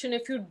rejection,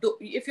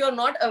 if you're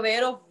not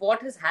aware of what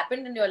has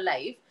happened in your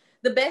life,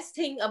 the best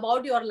thing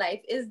about your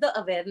life is the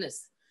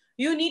awareness.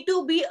 You need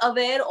to be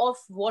aware of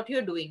what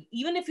you're doing,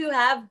 even if you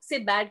have,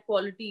 say, bad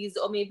qualities,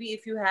 or maybe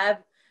if you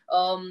have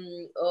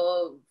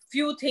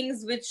few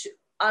things which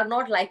are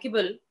not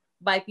likable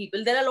by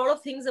people. There are a lot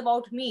of things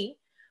about me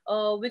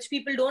which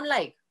people don't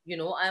like.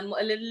 I'm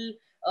a little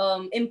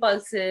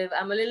impulsive,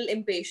 I'm a little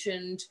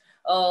impatient,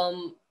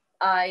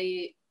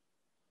 I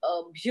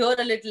hear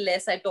a little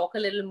less, I talk a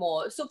little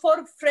more. So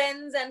for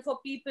friends and for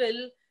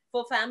people,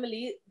 for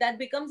family, that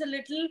becomes a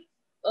little,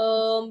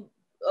 um,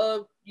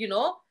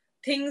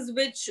 things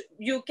which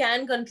you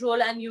can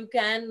control, and you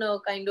can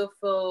kind of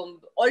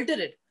alter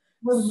it.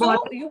 So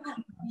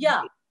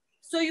yeah.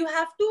 So you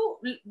have to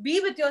be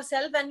with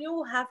yourself, and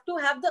you have to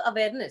have the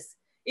awareness.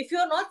 If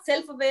you're not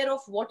self-aware of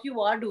what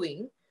you are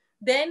doing,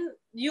 then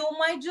you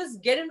might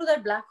just get into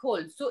that black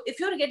hole. So if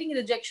you're getting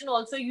rejection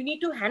also, you need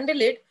to handle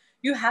it.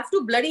 You have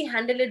to bloody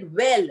handle it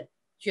well,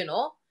 you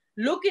know.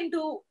 Look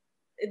into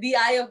the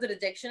eye of the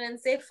rejection and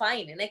say,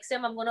 fine, next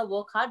time I'm going to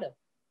work harder.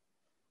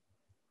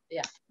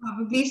 Yeah.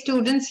 Probably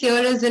students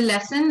here as a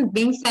lesson,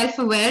 being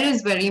self-aware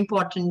is very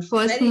important.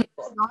 First, Very know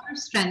important. your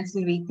strengths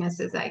and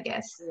weaknesses, I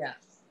guess. Yeah.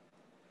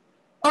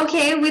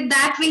 Okay, with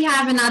that, we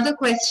have another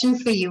question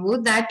for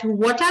you, that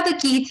what are the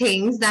key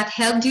things that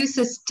helped you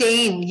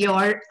sustain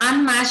your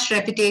unmatched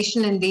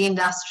reputation in the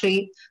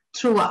industry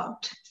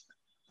throughout?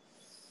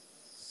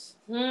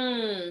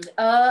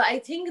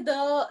 I think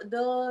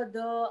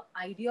the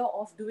idea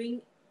of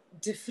doing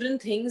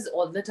different things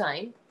all the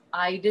time.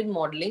 I did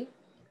modeling,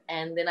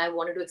 and then I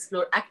wanted to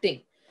explore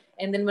acting.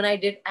 And then when I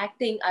did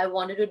acting, I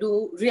wanted to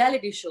do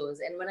reality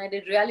shows. And when I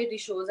did reality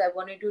shows, I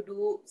wanted to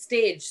do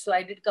stage. So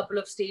I did a couple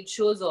of stage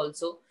shows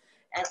also.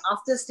 And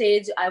after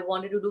stage, I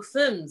wanted to do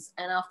films.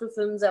 And after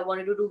films, I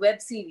wanted to do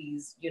web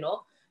series, you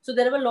know. So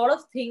there were a lot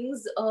of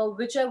things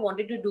which I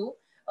wanted to do.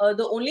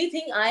 The only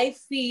thing I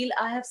feel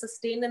I have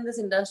sustained in this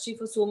industry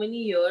for so many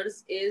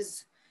years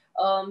is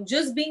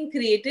just being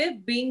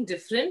creative, being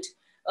different,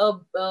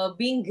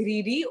 being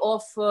greedy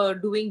of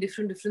doing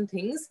different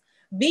things,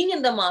 being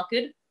in the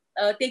market,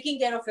 taking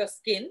care of your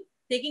skin,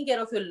 taking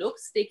care of your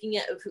looks, taking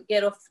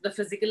care of the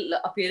physical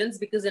appearance,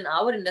 because in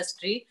our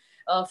industry,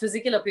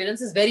 physical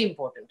appearance is very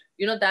important.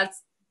 You know,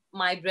 that's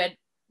my bread,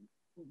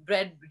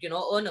 you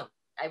know, earner,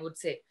 I would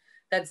say.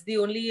 That's the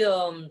only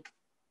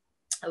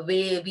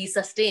way we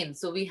sustain.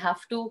 So we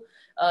have to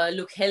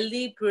look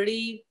healthy,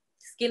 pretty,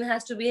 skin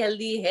has to be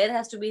healthy, hair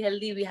has to be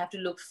healthy, we have to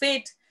look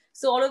fit.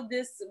 So all of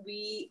this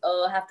we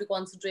have to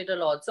concentrate a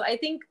lot. So I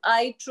think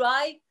I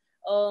try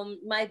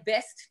my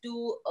best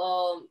to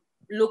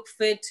look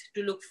fit,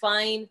 to look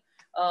fine,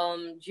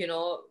 you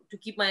know, to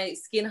keep my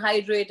skin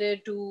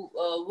hydrated, to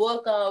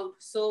work out.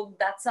 So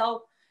that's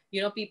how,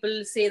 you know,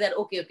 people say that,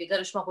 okay,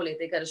 Karishma ko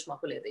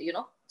lete, you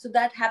know. So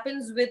that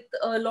happens with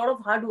a lot of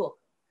hard work.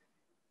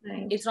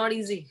 Right. It's not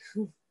easy.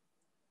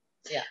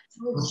 Yeah.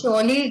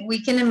 Surely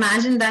we can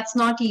imagine that's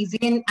not easy.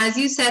 And as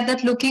you said,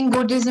 that looking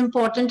good is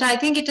important. I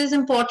think it is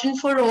important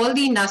for all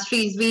the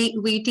industries.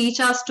 We teach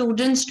our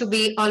students to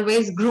be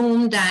always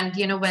groomed and,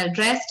 you know, well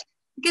dressed,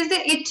 because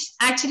it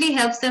actually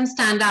helps them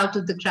stand out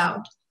of the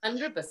crowd.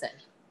 100%.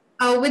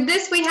 With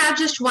this, we have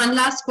just one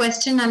last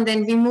question, and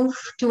then we move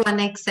to our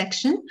next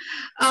section.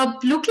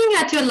 Looking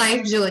at your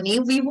life journey,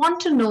 we want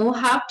to know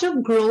how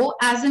to grow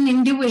as an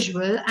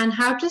individual and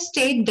how to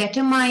stay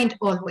determined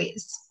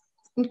always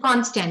and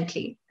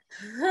constantly.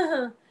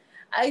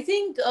 I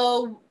think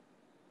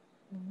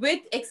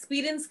with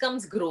experience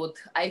comes growth,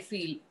 I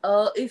feel.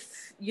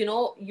 If, you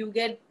know, you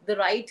get the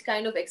right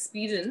kind of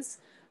experience,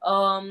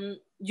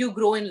 you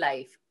grow in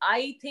life.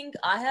 I think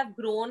I have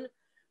grown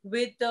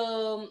with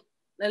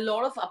a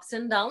lot of ups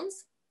and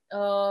downs.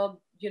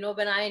 You know,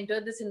 when I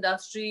entered this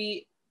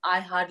industry, I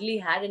hardly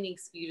had any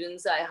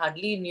experience. I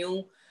hardly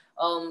knew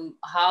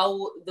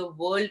how the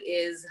world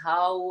is,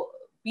 how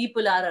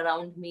people are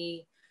around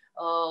me,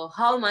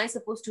 how am I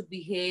supposed to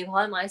behave, how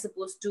am I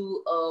supposed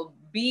to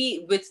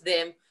be with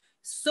them.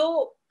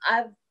 So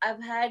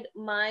I've had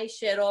my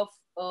share of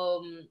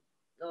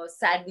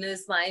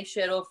sadness, my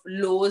share of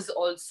lows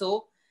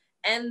also,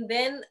 and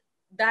then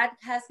that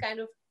has kind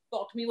of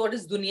taught me what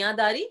is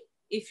dunyadari,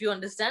 if you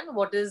understand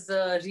what is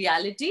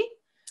reality.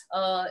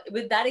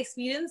 With that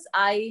experience,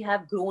 I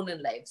have grown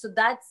in life. So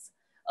that's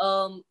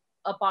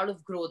a part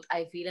of growth,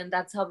 I feel, and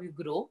that's how you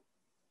grow.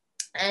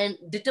 And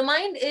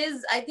determined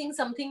is, I think,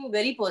 something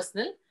very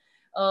personal.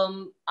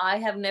 I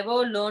have never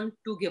learned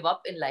to give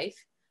up in life,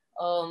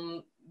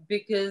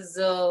 because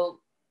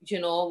you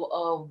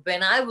know,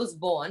 when I was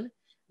born,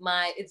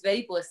 my it's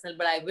very personal,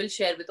 but I will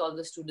share with all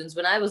the students.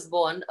 When I was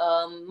born,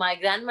 my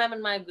grandmom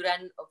and my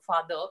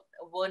grandfather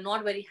were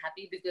not very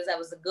happy because I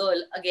was a girl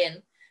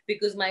again,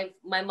 because my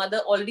mother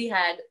already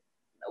had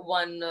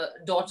one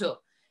daughter,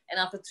 and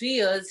after 3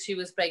 years she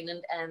was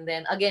pregnant, and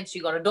then again she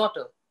got a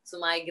daughter. So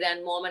my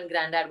grandmom and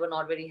granddad were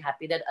not very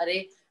happy that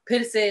अरे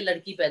फिर से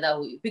लड़की पैदा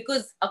हुई,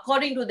 because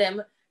according to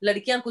them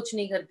लड़कियां कुछ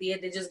नहीं करती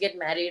है, they just get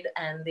married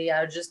and they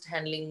are just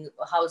handling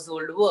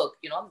household work,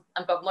 you know.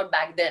 I'm talking about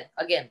back then.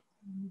 Again,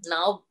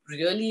 now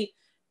really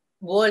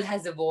world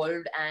has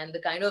evolved, and the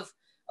kind of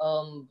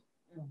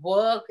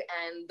work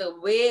and the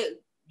way,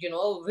 you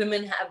know,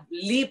 women have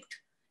leaped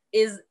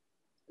is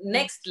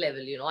next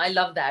level. You know, I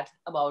love that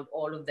about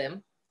all of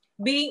them.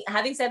 Being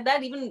having said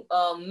that, even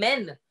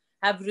men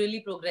have really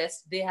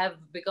progressed. They have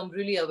become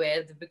really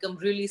aware, they've become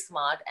really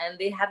smart, and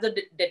they have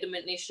the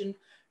determination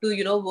to,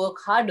 you know, work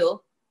harder.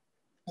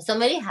 So I'm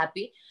very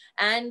happy,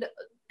 and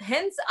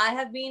hence I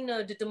have been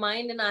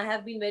determined, and I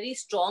have been very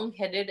strong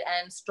headed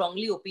and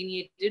strongly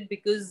opinionated,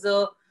 because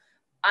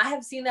I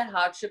have seen that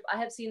hardship. I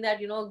have seen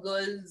that, you know,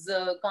 girls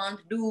can't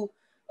do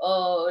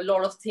a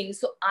lot of things.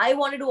 So I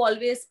wanted to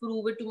always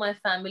prove it to my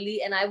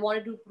family, and I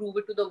wanted to prove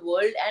it to the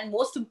world, and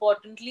most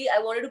importantly, I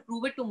wanted to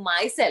prove it to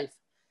myself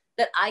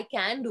that I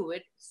can do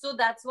it. So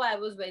that's why I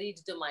was very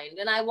determined.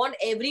 And I want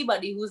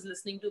everybody who's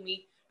listening to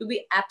me to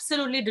be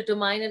absolutely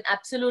determined and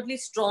absolutely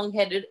strong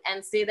headed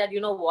and say that, you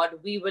know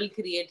what, we will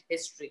create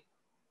history.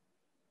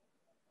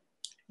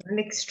 An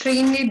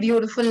extremely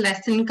beautiful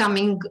lesson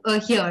coming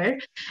here.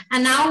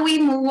 And now we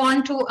move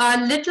on to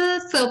our little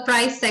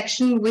surprise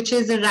section, which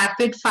is a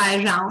rapid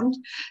fire round.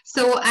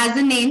 So, as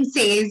the name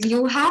says,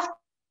 you have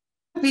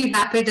to be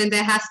rapid and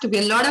there has to be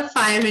a lot of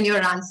fire in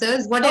your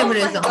answers, whatever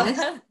is Oh honest.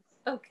 my God.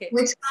 Okay.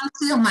 Which comes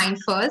to your mind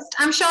first?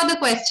 I'm sure the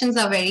questions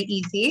are very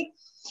easy.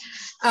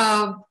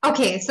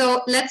 Okay,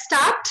 so let's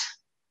start.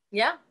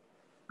 Yeah.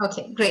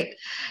 Okay, great.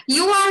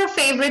 You are a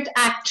favorite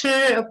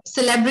actor,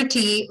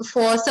 celebrity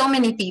for so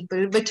many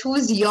people, but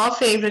who's your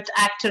favorite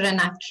actor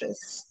and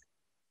actress?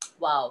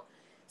 Wow.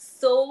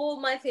 So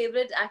my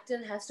favorite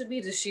actor has to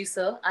be Rishi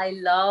sir. I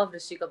love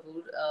Rishi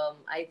Kapoor.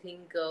 I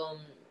think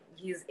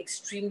he's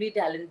extremely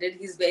talented.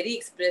 He's very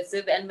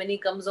expressive, and when he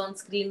comes on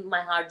screen,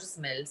 my heart just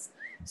melts.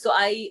 So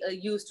I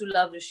used to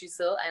love Rishi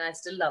sir, and I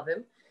still love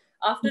him.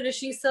 After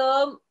Rishi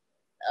sir,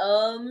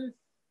 um,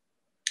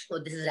 oh,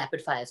 this is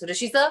rapid fire. So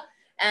Rishi sir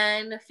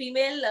and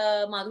female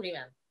Madhuri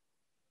ma'am.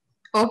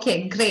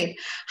 Okay, great.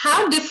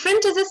 How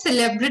different is a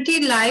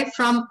celebrity life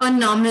from a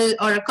normal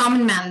or a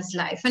common man's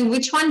life, and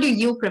which one do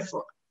you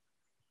prefer?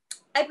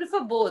 I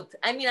prefer both.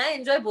 I mean, I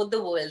enjoy both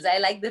the worlds. I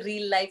like the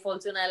real life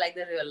also, and I like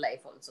the real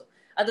life also.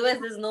 Otherwise,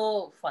 there's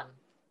no fun.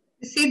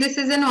 See, this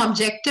is an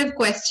objective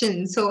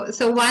question, so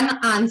one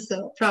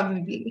answer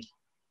probably.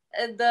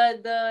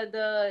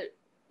 The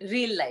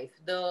real life,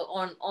 the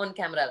on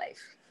camera life.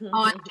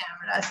 On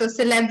camera. So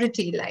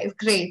celebrity life,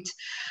 great.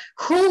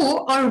 Who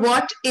or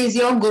what is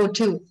your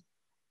go-to?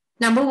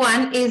 Number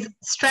one is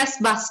stress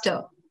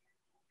buster,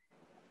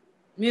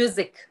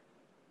 Music.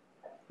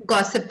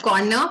 gossip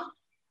corner.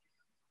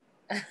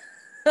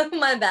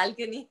 My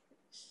balcony.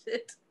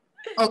 Shit.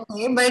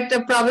 Okay,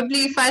 but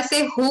probably if I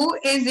say who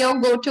is your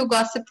go-to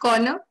gossip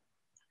corner?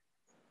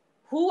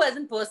 Who as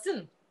in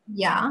person?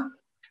 Yeah.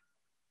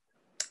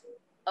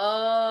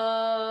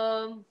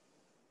 Um,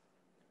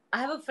 I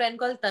have a friend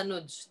called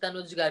Tanuj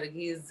Garg.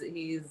 He's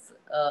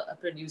a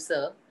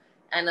producer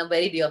and a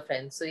very dear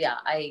friend. So yeah,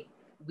 I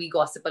we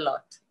gossip a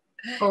lot,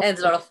 and it's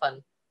a Okay, lot of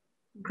fun.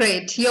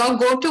 great. Your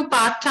go-to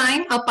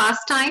part-time or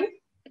pastime?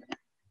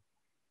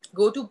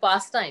 Go to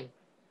pastime.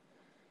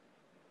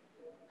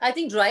 I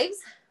think drives.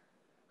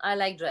 I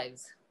like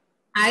drives.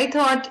 I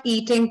thought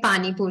eating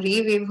pani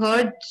puri. We've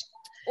heard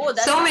Oh,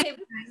 that's so my many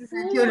favorite times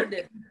that you're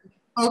food.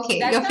 okay.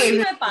 That Your can't be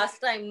favorite. my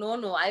pastime. No,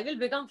 no. I will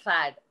become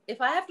fat. If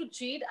I have to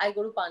cheat, I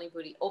go to Pani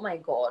Puri. Oh my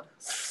God.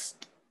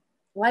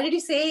 Why did you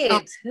say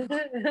Oh,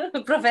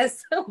 it?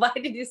 Professor, why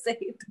did you say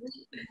it?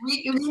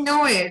 we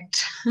know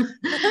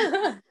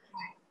it.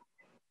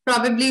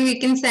 Probably we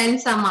can send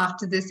some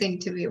after this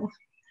interview.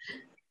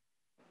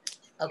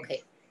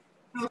 Okay.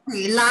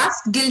 Okay,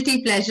 last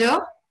guilty pleasure.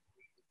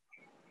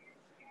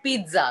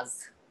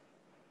 Pizzas.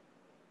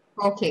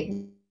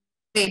 Okay,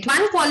 great.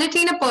 One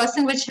quality in a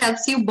person which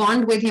helps you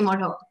bond with him or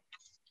her.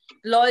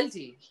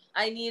 Loyalty.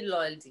 I need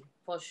loyalty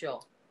for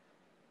sure.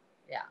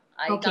 Yeah.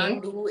 I can't Okay,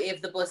 do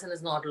if the person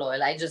is not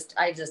loyal.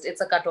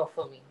 It's a cut off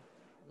for me.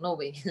 No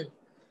way.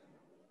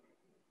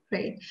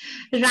 great.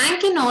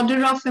 Rank in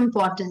order of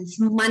importance: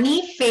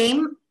 money,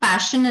 fame,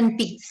 passion, and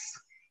peace.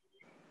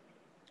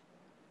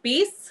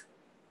 Peace,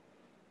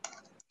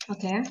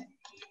 Okay.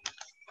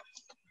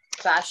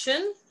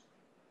 passion,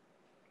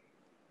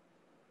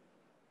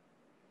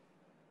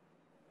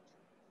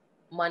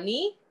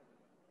 money,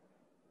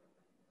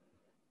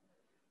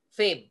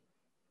 fame.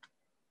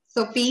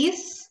 So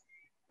peace,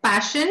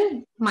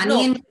 passion, money,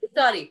 No, and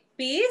sorry.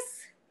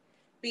 Peace,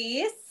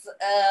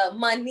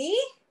 money,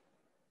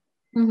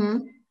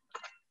 mhm.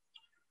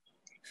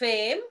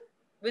 fame.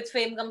 With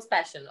fame comes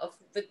passion.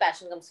 With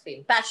passion comes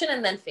fame. Passion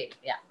and then fame.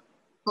 Yeah.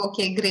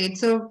 Okay, great.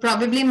 So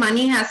probably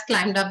money has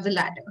climbed up the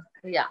ladder,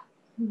 Yeah.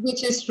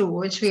 which is true,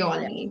 which we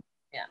all Yeah. need.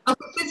 Yeah.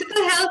 Okay,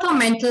 physical health or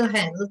mental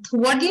health?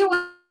 What do you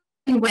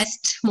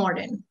invest more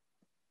in?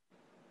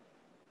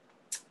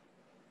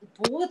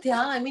 Both,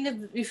 yeah. I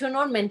mean, if you're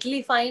not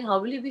mentally fine, how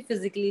will you be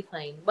physically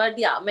fine? But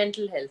yeah,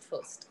 mental health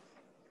first.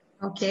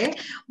 Okay.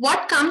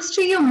 What comes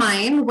to your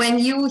mind when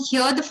you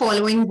hear the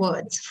following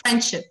words?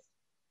 Friendship.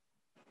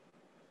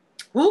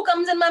 Who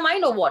comes in my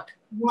mind or what?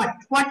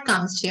 What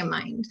comes to your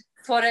mind?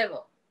 Forever.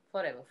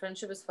 Forever.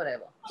 Friendship is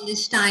forever.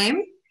 College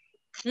time.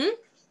 Hmm?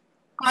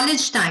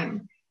 College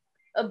time.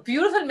 A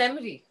beautiful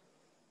memory.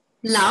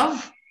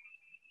 Love.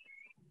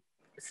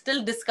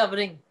 Still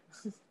discovering.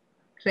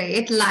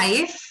 Great.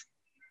 Life.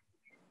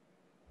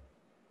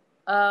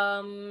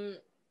 Um,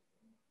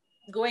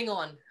 Going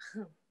on.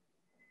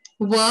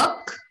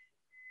 Work.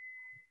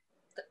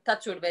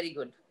 Touchwood, very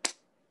good.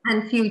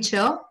 And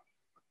future.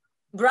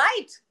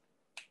 Bright.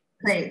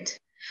 Great.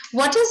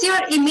 What is your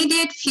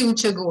immediate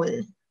future goal?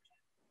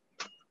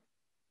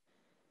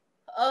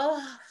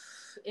 Uh,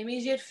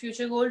 Immediate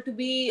future goal to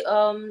be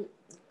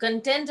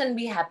content and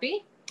be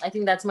happy. I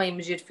think that's my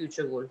immediate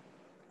future goal.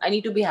 I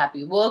need to be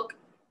happy. Work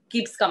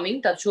keeps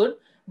coming, touch wood,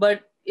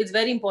 but it's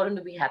very important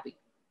to be happy.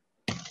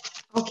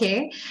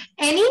 Okay.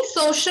 Any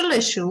social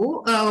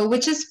issue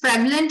which is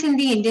prevalent in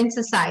the Indian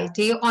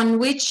society on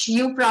which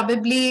you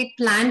probably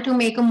plan to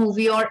make a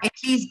movie or at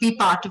least be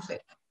part of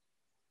it?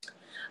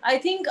 I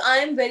think I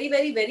am very,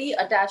 very, very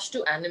attached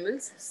to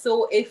animals.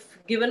 So, if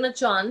given a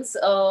chance,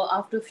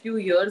 after a few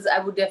years, I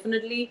would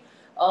definitely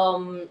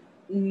um,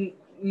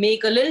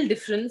 make a little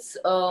difference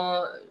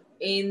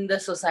in the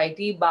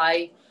society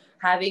by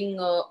having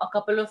a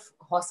couple of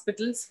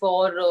hospitals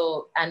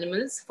for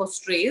animals, for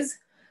strays,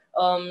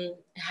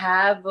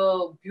 have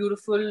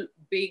beautiful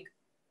big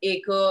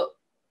acre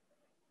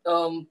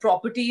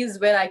properties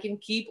where I can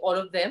keep all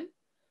of them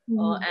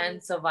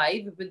and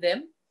survive with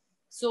them.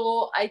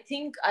 So I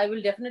think I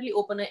will definitely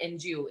open an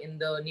NGO in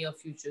the near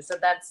future. So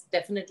that's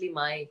definitely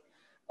my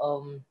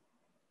um,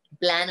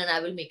 plan, and I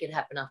will make it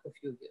happen after a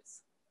few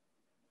years.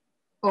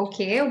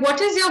 Okay. What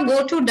is your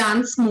go-to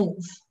dance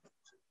move?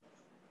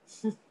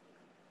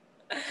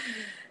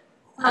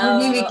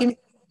 Probably we Uh, can.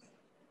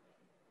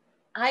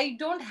 I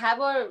don't have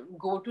a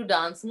go-to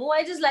dance move.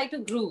 I just like to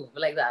groove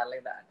like that,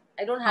 like that.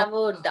 I don't have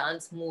a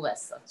dance move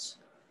as such.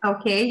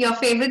 Okay. Your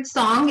favorite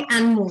song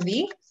and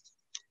movie?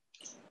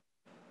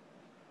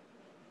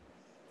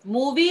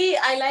 Movie,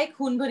 I like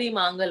Khoon Bhari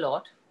Mang a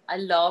lot. I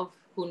love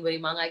Khoon Bhari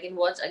Mang. I can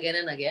watch again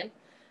and again.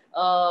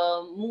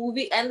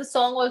 Movie and the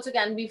song also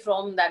can be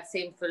from that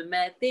same film.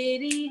 Main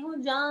Teri Hu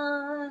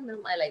Janam.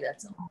 I like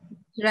that song.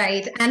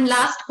 Right. And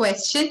last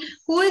question.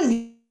 Who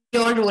is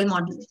your role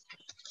model?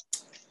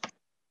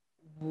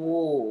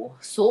 Whoa,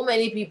 so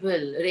many people.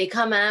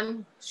 Rekha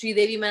ma'am,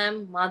 Devi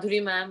ma'am,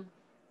 Madhuri ma'am.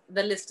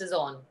 The list is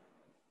on.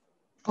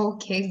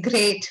 Okay,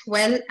 great.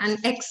 Well, an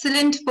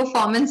excellent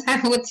performance, I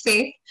would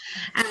say.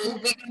 And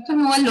we got to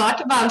know a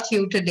lot about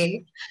you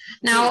today.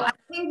 Now, Hmm. I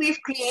think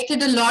we've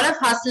created a lot of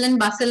hustle and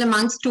bustle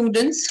among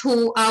students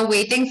who are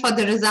waiting for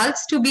the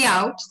results to be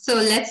out. So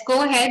let's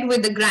go ahead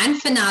with the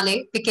grand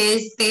finale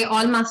because they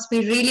all must be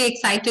really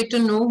excited to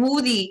know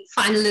who the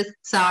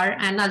finalists are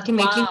and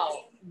ultimately.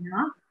 Wow.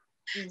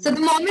 So Mhm.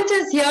 the moment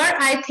is here,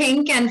 I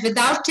think, and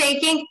without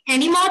taking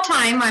any more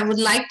time, I would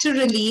like to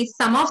release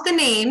some of the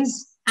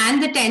names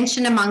and the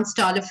tension amongst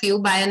all of you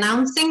by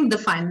announcing the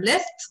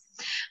finalists.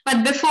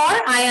 But before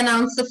I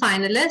announce the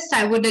finalists,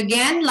 I would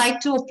again like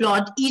to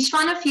applaud each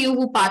one of you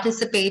who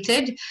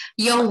participated.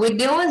 Your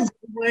videos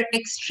were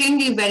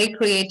extremely very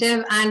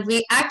creative, and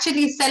we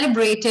actually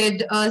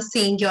celebrated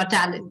seeing your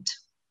talent.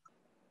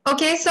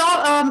 Okay, so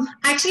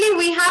actually,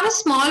 we have a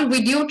small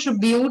video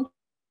tribute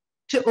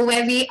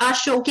where we are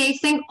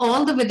showcasing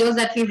all the videos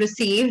that we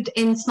received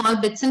in small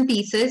bits and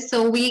pieces.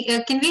 So we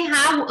can we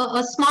have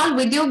a small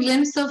video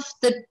glimpse of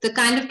the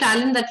kind of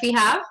talent that we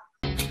have?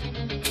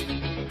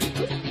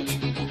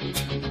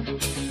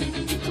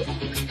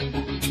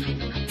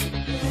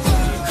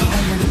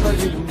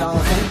 परिंदा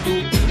है तू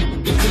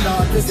दिखला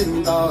के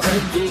जिंदा है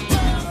तू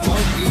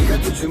मौकी है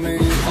तुझ में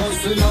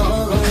हौसला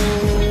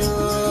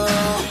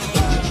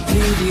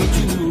तेरी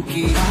जुनू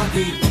की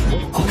आगे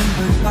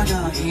अंबर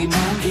बना ही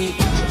मांगे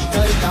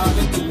करता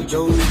है तू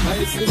जो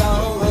फैसला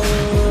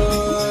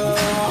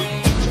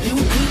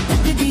टूटी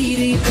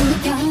तकदीरें तो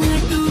क्या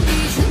टूटी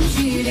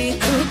शमशीरें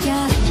तो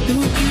क्या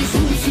टूटी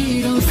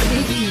शमशीरों से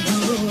ही हो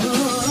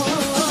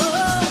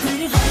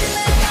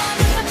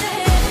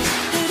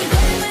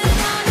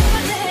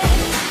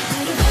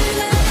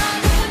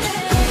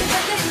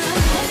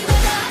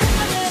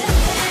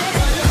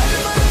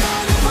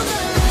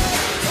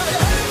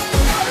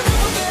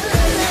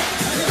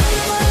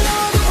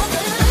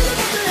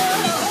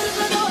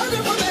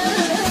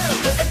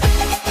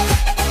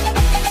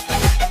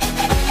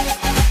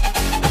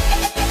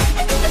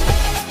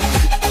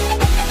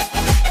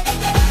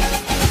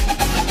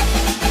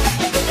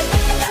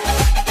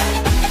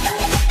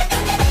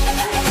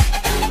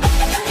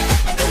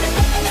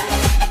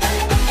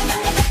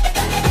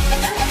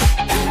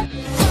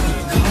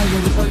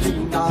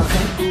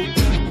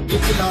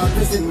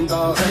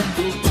जिंदा है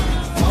तू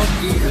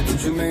बाकी है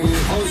तुझ में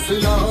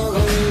हौसला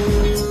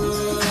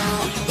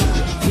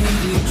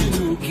तेरी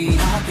जुनू की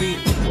आगे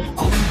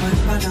अंबर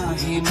बना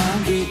ही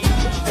मांगे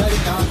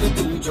करता है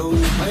तू जो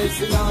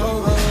फैसला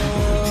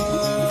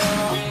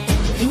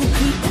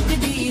टूटी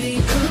तकदीरें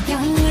तो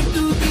क्या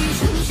टूटी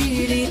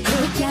शमशीरें तो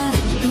क्या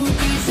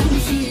टूटी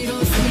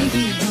शमशीरों से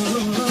ही हो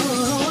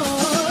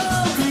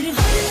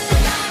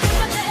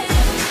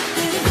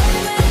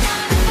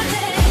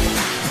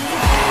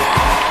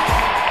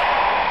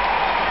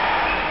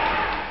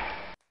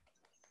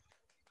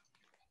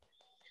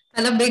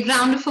Well, a big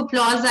round of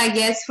applause, I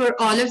guess,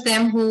 for all of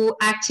them who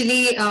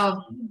actually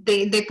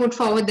they put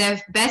forward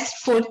their best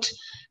foot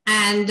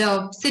and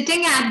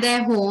sitting at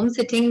their home,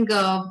 sitting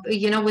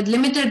with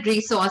limited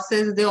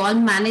resources, they all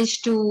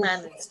managed to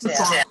Managed, yeah.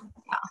 perform.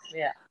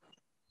 Yeah.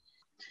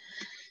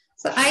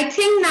 So I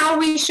think now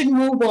we should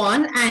move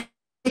on and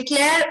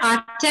declare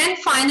our 10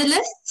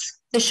 finalists,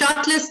 the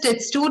shortlisted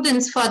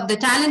students for the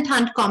Talent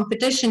Hunt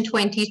Competition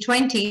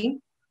 2020.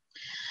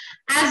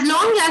 As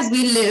long as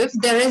we live,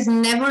 there is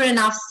never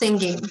enough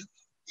singing.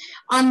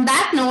 On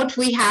that note,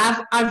 we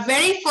have our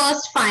very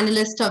first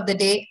finalist of the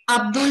day,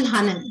 Abdul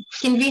Hanan.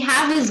 Can we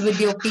have his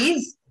video,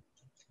 please?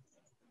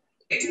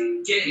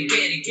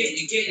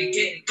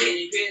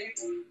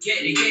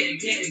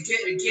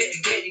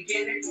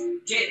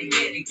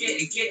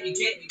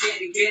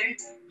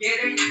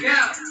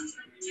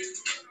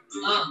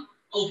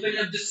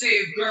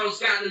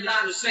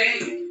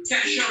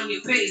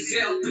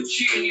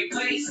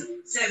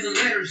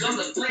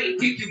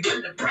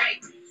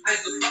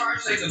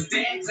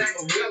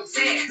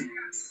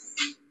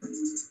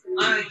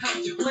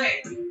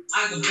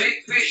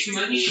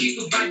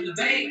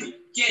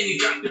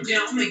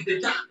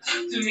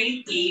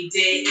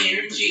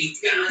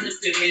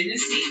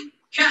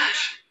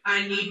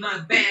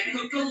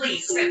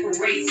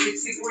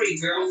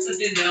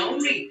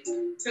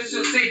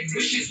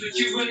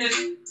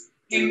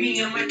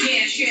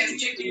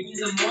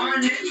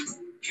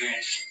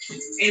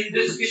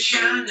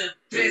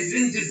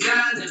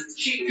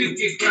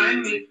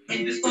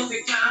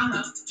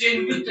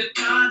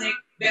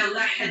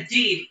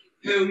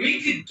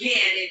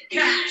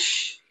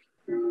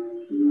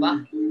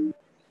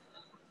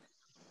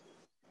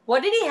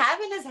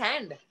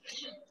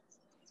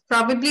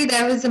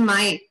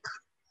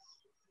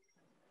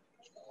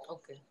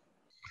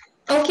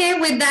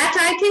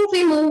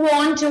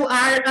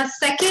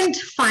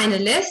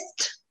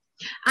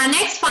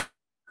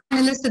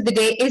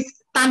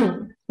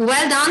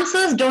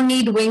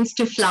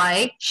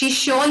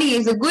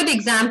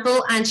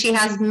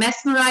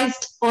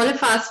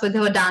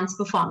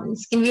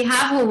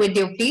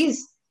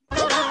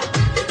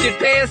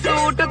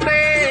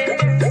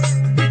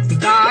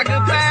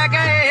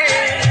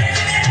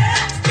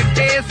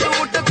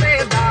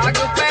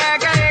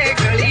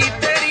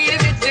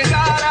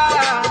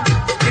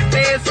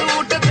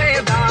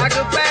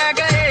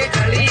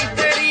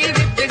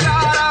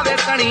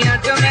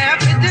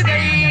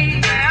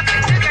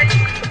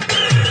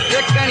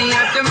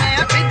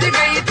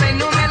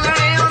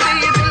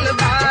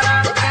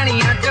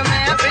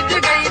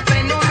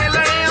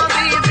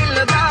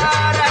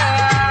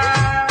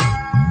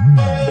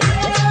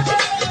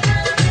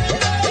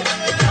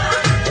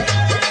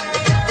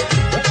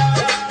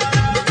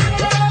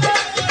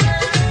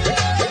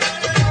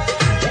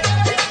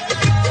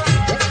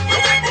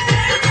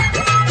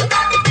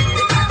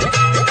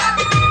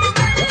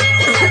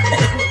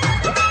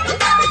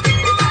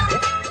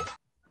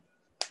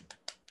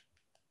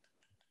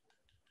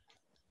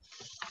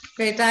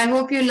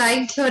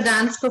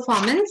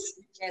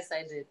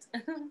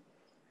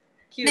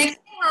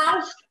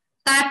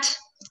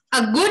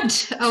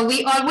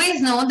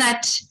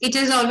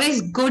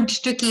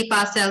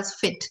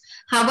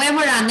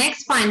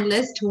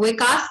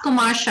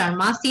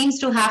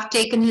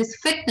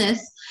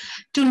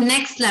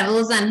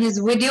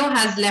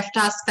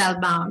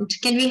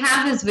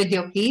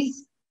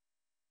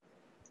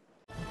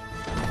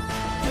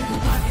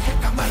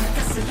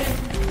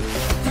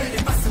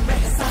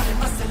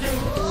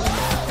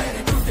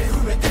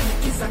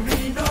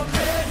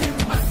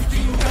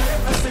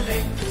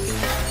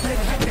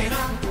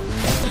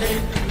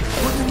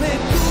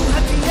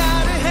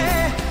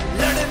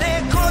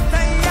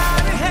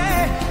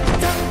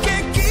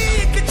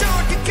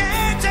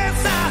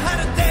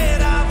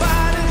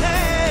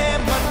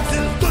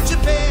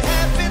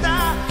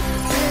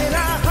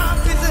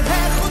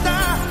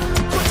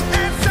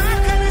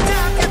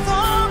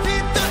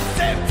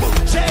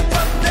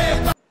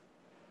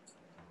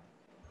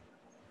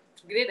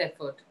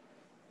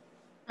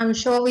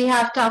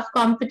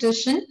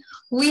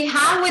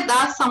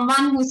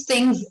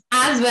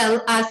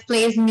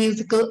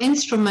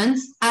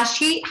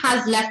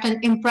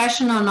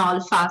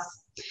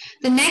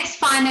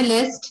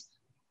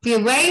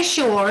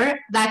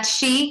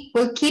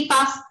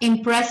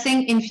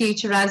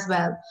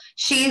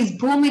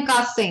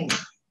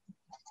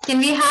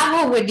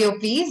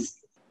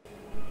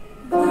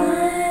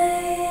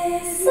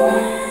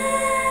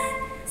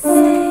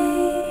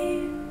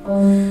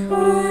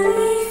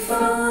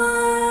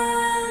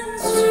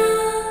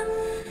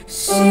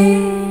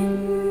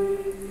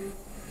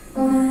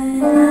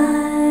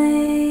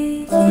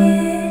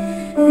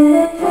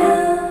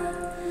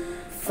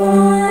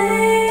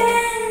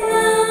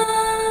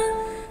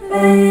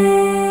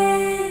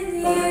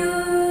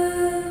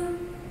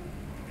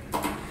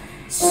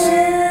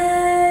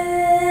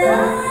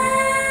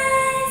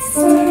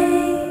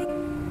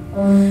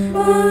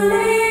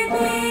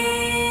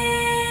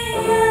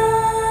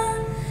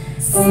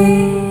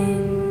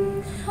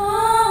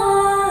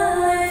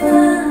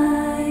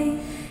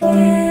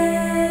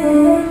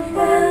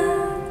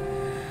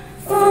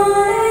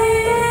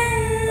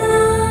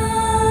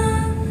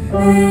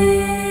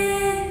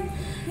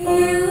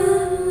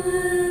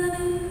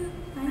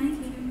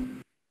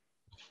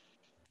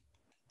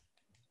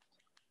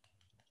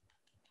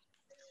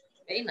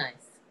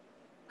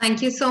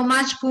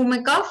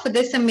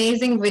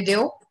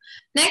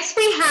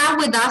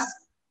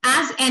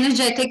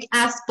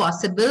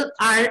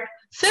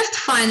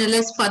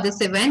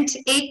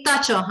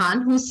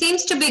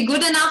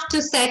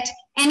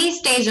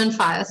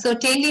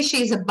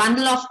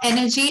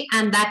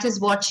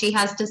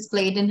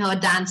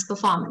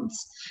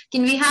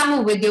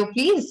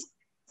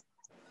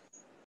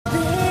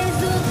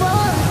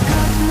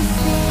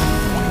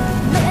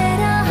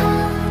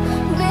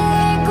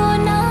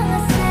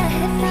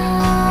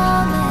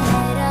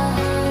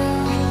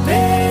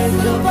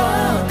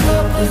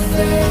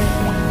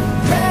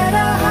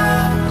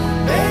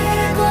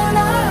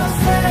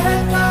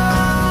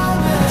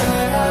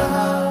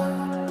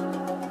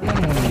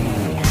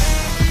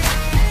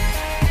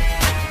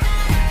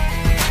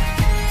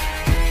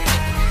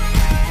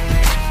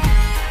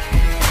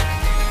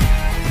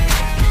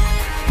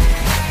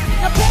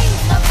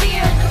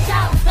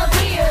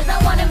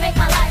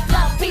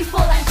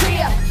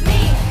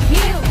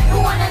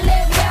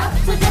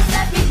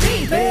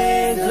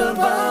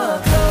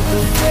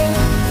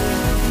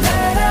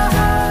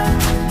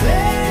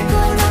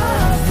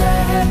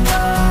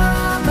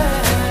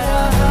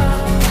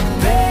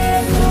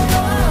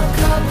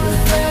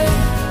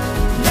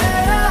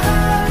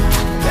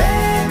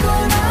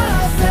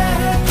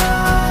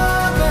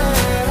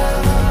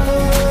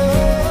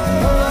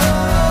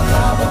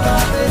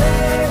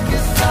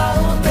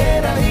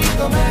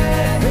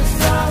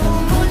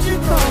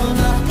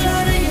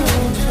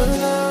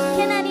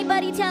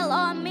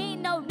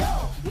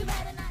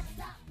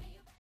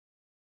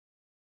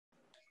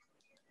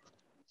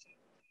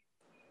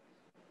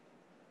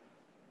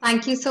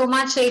 Thank you so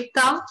much,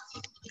 Ekta.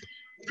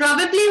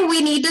 Probably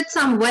we needed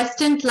some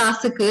Western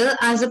classical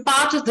as a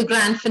part of the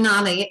grand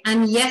finale,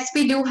 and yes,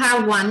 we do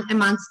have one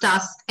amongst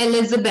us,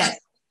 Elizabeth.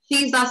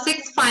 She's our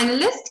sixth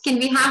finalist. Can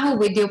we have her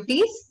video,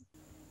 please?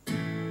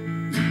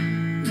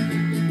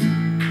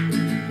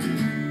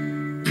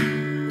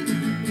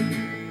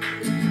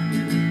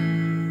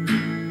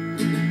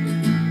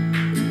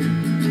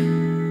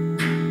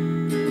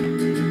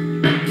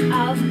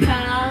 I've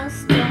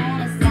crossed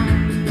on a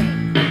Sunday.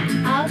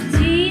 I've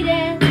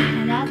cheated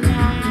and I've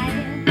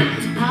lied.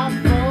 I've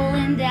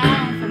fallen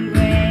down from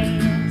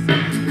grace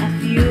a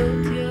few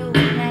too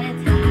many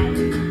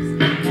times.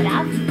 But I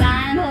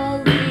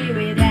finally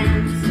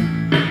redemption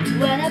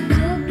when I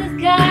took this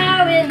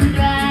car and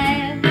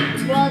drive.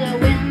 Roll the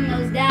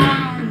windows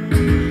down,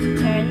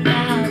 turn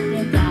out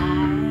the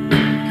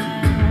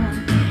dark.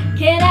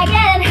 Can I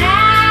get an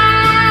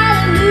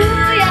hallelujah?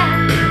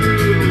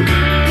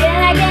 Can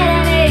I get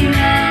an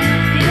amen?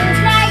 Feels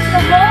like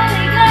the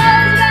Holy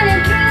Ghost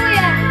running through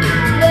ya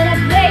when I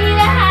play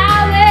the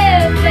highway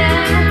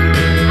fan.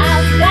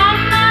 I'll stop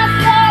my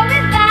soul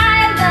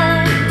revival,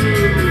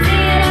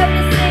 singing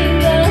every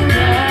single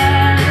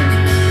word.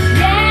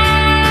 Yeah,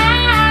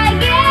 I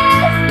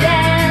guess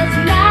that's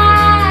my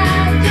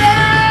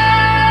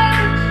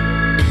turn.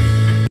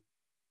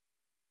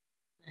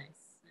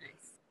 Nice,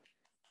 nice.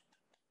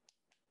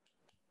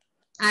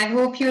 I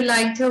hope you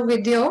liked her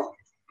video.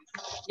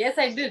 Yes,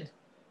 I did.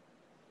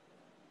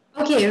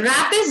 Okay,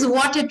 rap is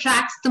what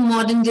attracts the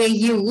modern day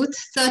youth.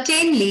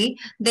 Certainly,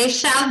 they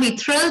shall be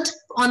thrilled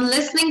on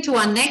listening to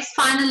our next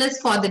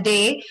finalist for the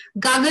day,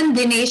 Gagan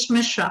Dinesh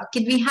Mishra.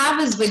 Can we have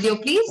his video,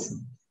 please?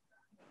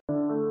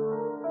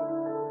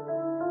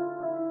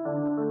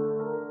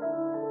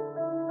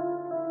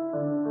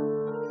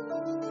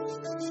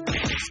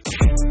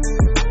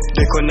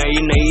 देखो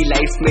नई नई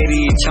life मेरी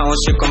इच्छाओं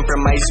से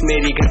compromise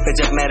मेरी घर पे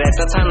जब मैं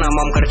रहता था ना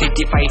मॉम करती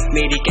थी फाइट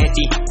मेरी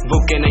कहती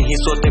भूखे नहीं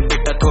सोते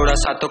बेटा थोड़ा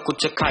सा तो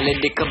कुछ खा ले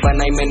दिख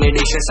बनाई मैंने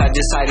डिशेस आज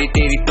सारी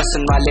तेरी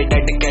पसंद वाले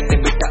डैड कहते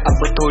बेटा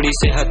अब थोड़ी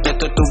सेहत है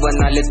तो तू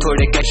बना ले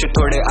थोड़े कैशू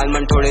थोड़े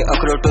आलमंड थोड़े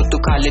अखरोट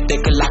तू खा ले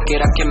देख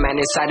लाके रखे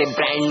मैंने सारे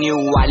ब्रांड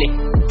न्यू वाले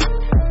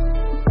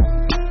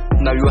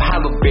Now you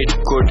have a bit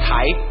good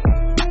height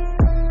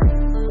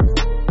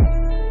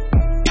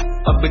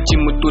अब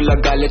जिम तू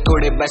लगा ले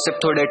थोड़े बैसेप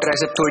थोड़े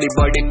ट्राइसेप थोड़ी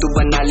बॉडी तू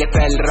बना ले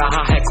फैल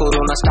रहा है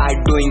corona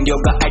start doing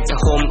yoga at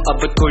home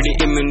अब थोड़ी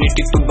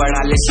इम्यूनिटी तू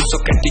बढ़ा ले सीसो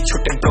कहती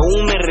छोटे ब्रो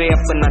मेरे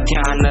अपना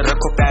ध्यान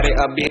रखो प्यारे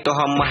अभी तो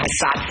हम है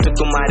साथ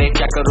तुम्हारे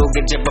क्या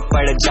करोगे जब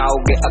पड़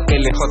जाओगे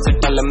अकेले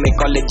हॉस्पिटल में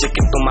कॉलेज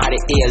के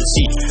तुम्हारे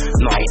ALC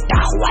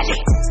नोएडा वाले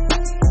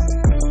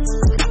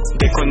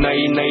देखो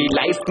नई नई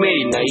लाइफ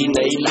मेरी नई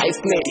नई लाइफ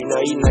मेरी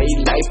नई नई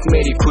लाइफ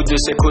मेरी खुद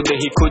से खुद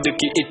ही खुद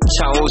की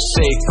इच्छाओं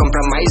से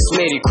कॉम्प्रोमाइज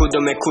मेरी खुद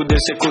में खुद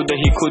से खुद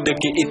ही खुद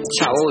की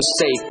इच्छाओं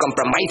से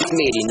कॉम्प्रोमाइज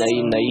मेरी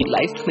नई नई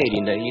लाइफ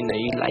मेरी नई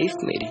नई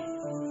लाइफ मेरी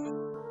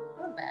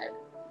Not bad.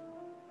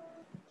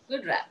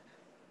 Good rap.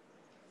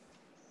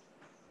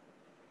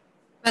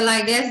 Well, I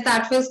guess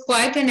that was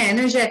quite an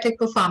energetic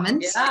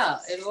performance.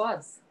 Yeah, it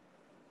was.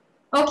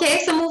 Okay,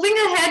 so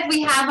moving ahead,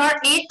 we have our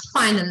eighth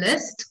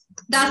finalist.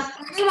 Does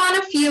any one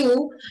of you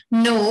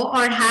know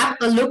or have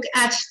a look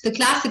at the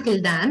classical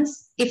dance?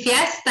 If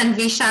yes, then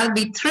we shall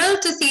be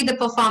thrilled to see the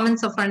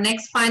performance of our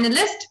next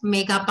finalist,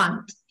 Megha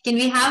Pant.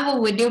 Can we have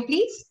a video,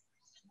 please?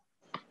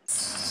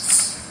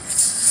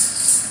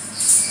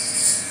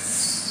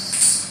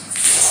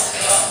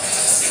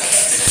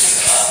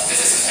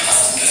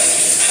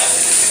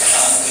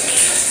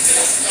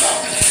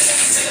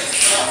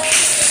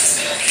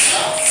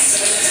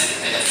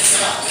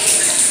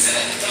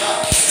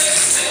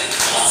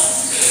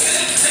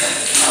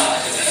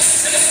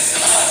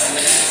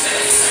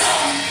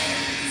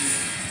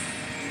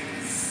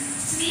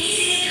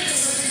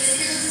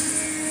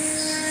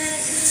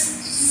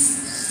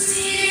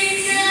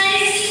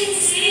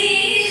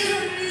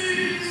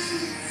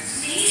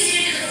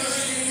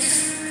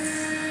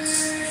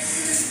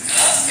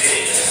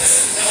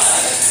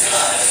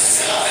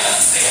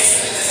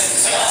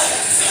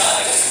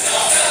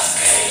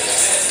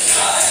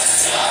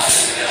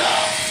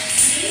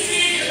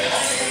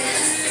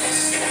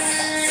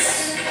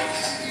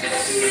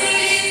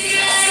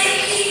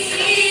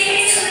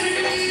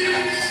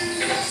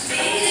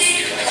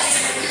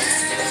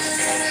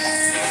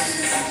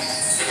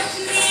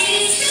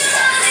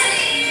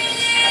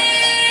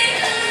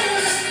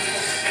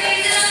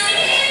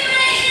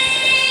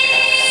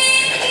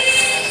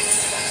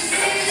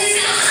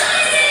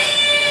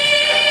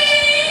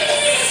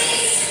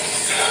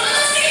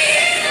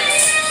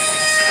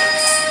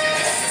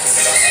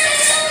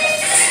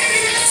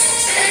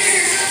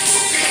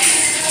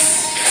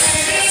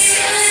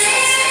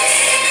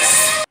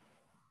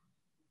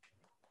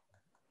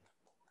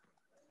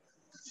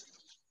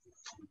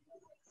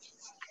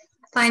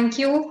 Thank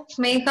you,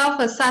 Megha,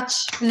 for such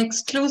an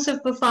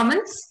exclusive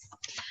performance.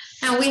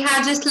 And we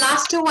have just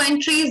last two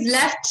entries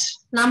left.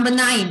 Number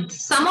 9.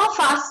 Some of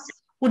us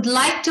would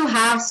like to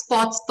have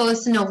sports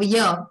person over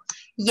here.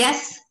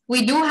 Yes,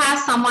 we do have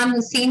someone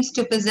who seems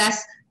to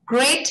possess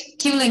great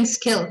dueling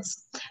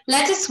skills.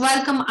 Let us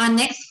welcome our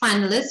next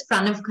finalist,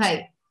 Pranav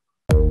Ghai.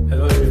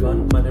 Hello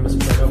everyone, my name is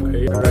Pranav Ghai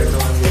and right now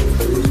I'm going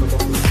to use some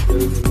of my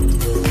skills in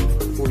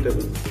the pool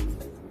table.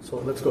 So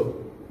let's go.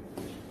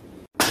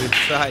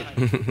 Inside,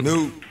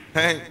 new,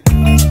 hang,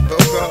 go,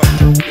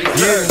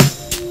 yeah.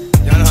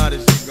 Y'all know how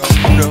this shit go,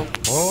 you know.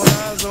 All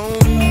eyes on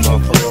me,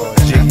 motherfucker,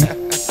 G.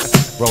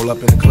 Roll up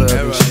in the club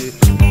and shit.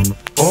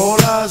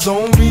 All eyes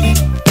on me.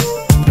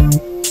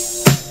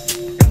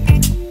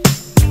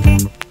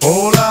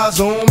 All eyes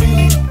on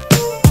me.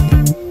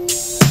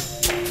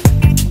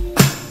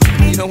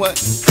 You know what?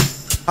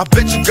 I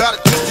bet you got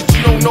it twisted,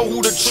 you don't know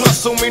who to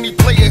trust. So many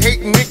player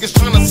hating niggas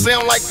trying to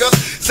sound like us.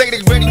 Say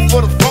they ready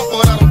for the front,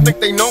 but I don't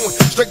think they know it.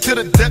 Straight to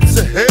the depths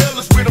of hell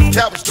is where them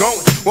cowards going.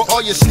 Well,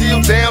 all you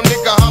still down,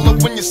 nigga, holler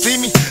when you see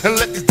me. And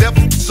let these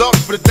devils be sorry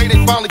for the day they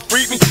finally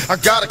freed me. I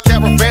got a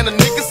caravan of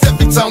niggas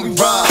every time we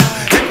ride,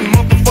 hitting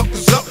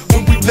motherfuckers up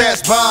when we pass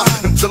by.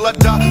 Until I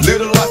die, live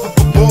the life of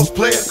a boss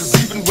player. Cause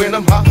even when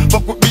I'm high,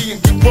 fuck with me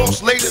and get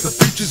crossed later. The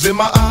future's in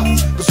my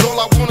eyes, cause all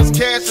I want is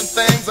cash and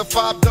things. A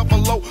 5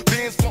 double O,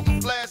 Benz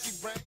wanting flashy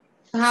brain.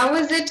 How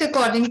is it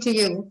according to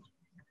you?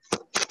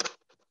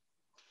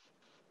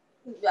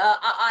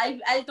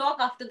 I'll talk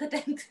after the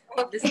 10th.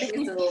 This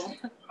thing is over.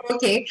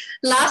 Okay.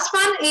 Last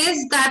one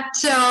is that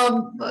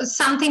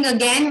something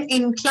again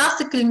in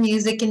classical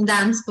music and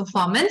dance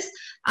performance.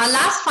 Our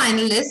last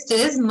finalist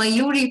is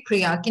Mayuri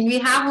Priya. Can we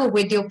have a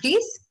video,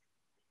 please?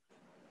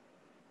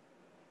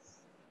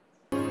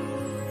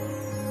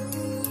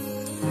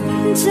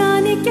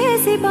 जाने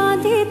कैसे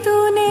बांधी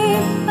तूने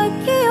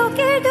अखियों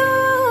के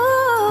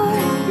door,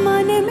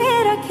 मन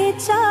मेरा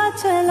खिंचा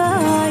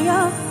चलाया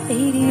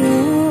तेरी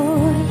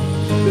ओर,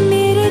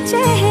 मेरे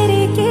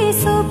चेहरे की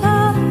सुबह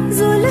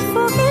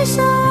जुल्फों की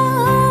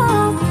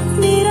शाम,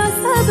 मेरा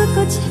सब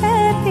कुछ है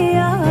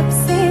पिया अब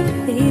से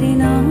तेरे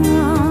नाम,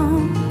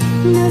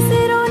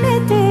 नजरों ने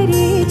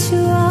तेरी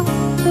छुआ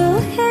तो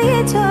है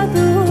ये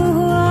जादू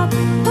हुआ,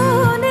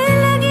 होने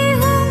लगी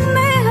हूँ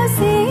मैं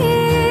हंसी,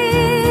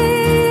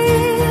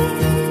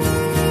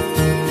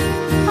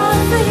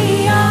 आफरी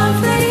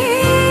आफरी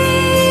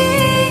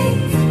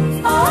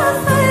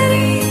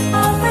आफरी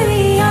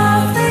आफरी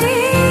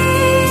आफरी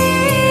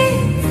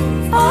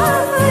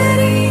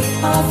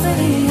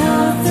आफरी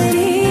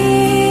आफरी।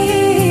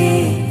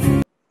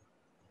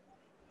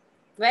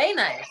 Very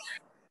nice.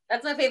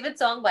 That's my favorite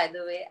song, by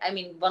the way. I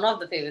mean, one of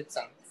the favorite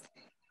songs.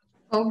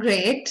 Oh,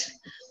 great.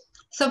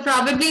 So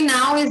probably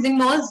now is the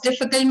most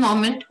difficult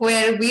moment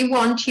where we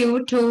want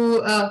you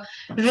to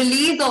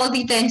release all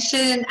the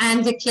tension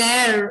and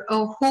declare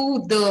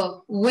who the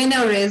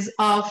winner is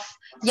of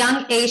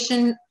Young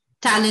Asian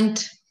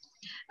Talent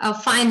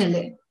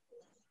finally.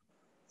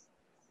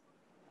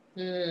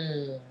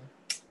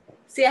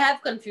 See, I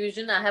have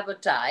confusion. I have a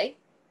tie.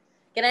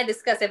 Can I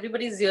discuss?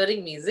 Everybody's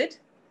hearing me, is it?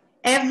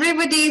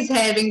 Everybody is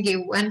hearing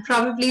you and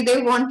probably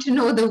they want to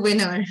know the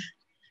winner.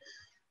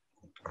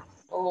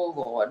 Oh,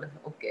 God.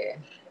 Okay.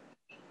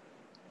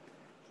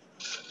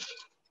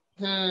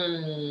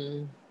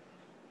 I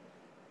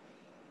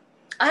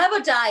have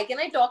a tie. Can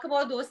I talk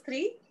about those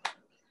three?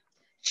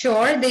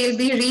 Sure, they'll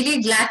be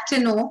really glad to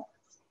know.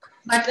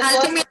 But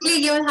ultimately,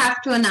 you'll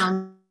have to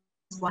announce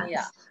one.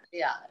 Yeah.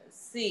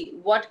 See,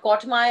 what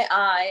caught my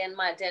eye and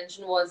my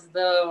attention was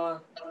the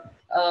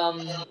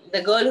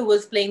girl who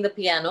was playing the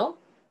piano.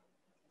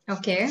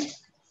 Okay.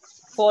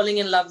 Falling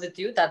in Love with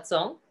You, that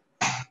song.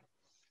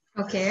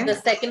 Okay. The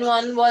second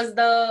one was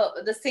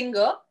the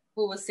singer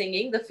who was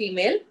singing, the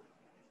female.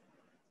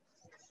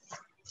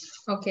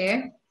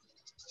 Okay.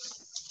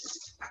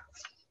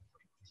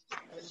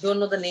 Don't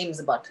know the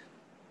names, but.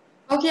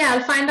 Okay,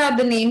 I'll find out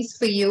the names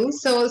for you.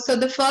 So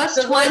the first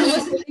The one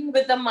was sitting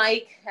with the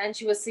mic and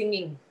she was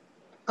singing.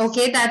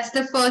 Okay, that's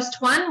the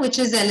first one, which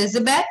is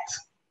Elizabeth.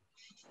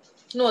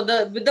 No,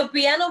 with the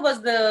piano was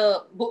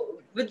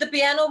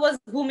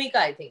Bhumika,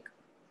 I think.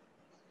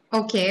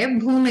 Okay,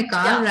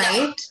 Bhumika,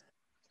 right.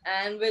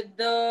 And with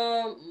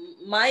the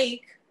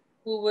mic,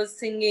 who was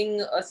singing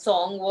a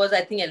song, was,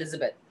 I think,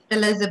 Elizabeth.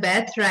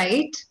 Elizabeth,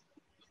 right.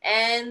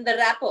 And the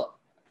rapper,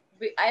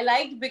 I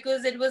liked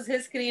because it was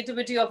his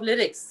creativity of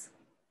lyrics.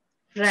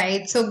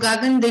 Right, so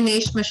Gagan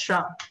Dinesh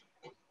Mishra.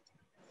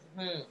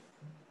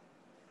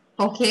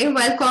 Okay,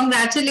 well,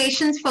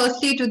 congratulations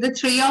firstly to the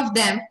three of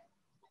them.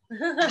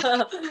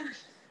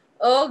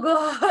 Oh,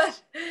 God.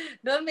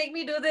 Don't make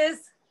me do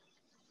this.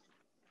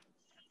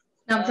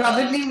 Now,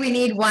 probably we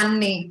need one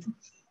name.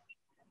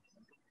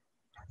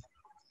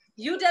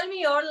 You tell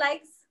me your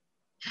likes.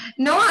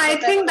 No, I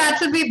think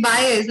that will be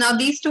biased. Now,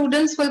 these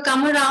students will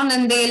come around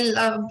and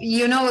they'll,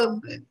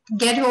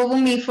 get over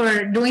me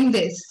for doing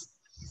this.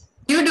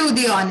 You do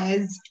the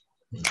honors.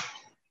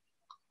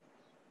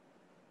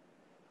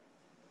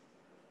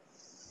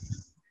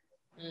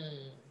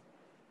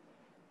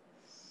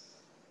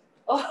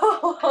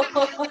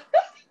 Oh.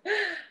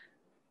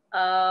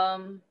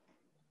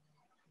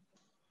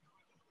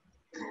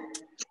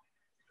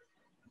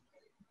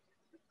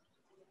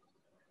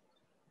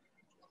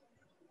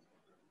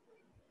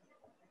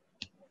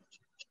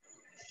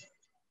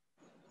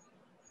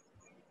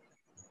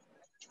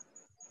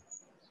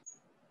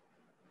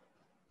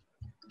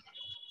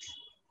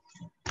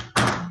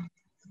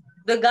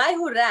 the guy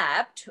who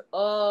rapped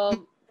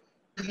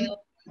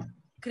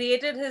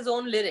created his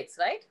own lyrics,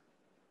 right?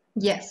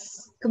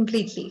 Yes,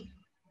 completely.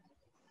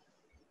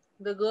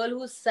 The girl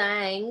who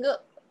sang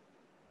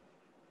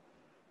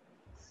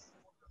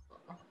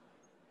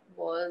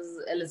was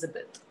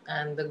Elizabeth,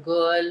 and the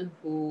girl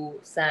who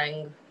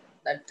sang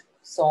that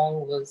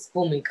song was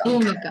Bhumika.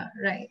 Bhumika,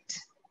 right.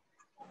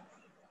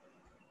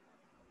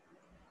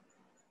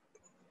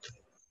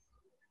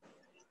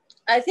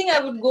 I think I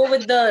would go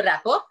with the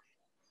rapper.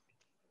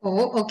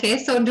 Oh, okay.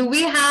 So do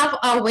we have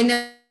a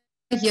winner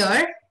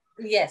here?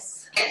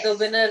 Yes, the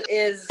winner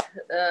is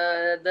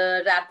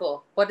the rapper.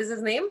 What is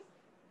his name?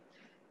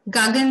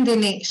 Gagan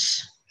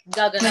Dinesh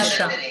Gagan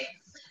Mishra.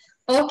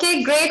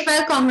 Okay, great.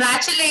 Well,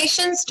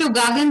 congratulations to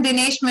Gagan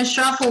Dinesh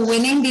Mishra for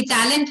winning the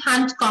Talent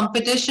Hunt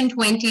Competition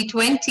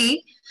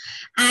 2020.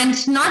 And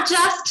not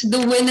just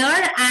the winner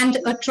and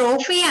a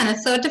trophy and a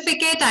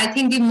certificate. I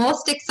think the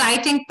most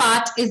exciting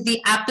part is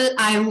the Apple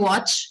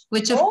iWatch,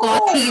 which of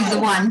course he's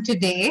won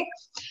today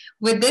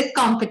with this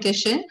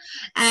competition.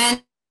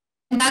 And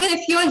Gagan,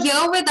 if you're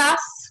here with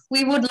us,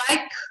 we would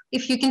like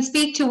if you can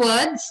speak two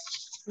words.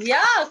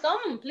 Yeah,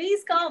 come,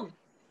 please come.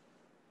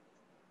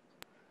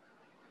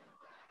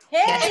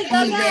 Hey, Yes,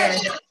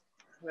 Gagan.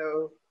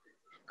 Hello.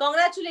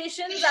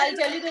 Congratulations. I'll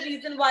tell you the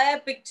reason why I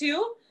picked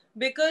you.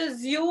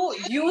 Because you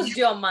used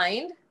your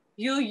mind.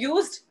 You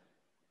used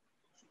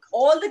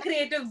all the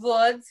creative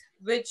words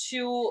which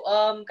you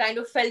kind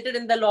of felt it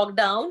in the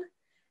lockdown,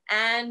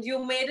 and you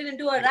made it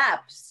into a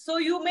rap. So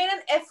you made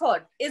an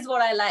effort, is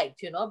what I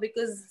liked,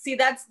 because see,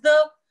 that's the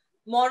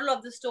moral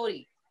of the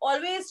story.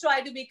 Always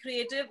try to be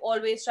creative,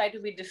 always try to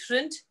be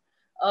different,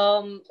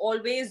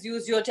 always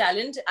use your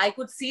talent. I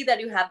could see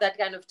that you have that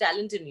kind of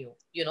talent in you,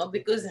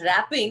 because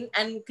rapping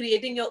and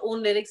creating your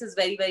own lyrics is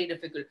very, very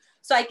difficult.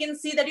 So I can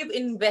see that you've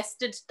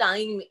invested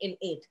time in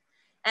it.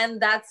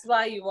 And that's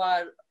why you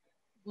are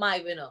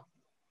my winner.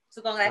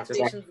 So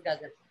congratulations,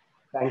 Gagan.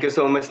 Thank you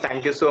so much.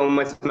 Thank you so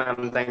much,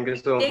 ma'am. Thank you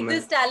so much. Take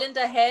this talent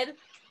ahead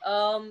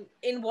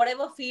in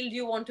whatever field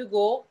you want to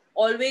go.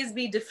 Always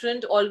be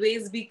different,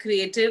 always be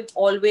creative,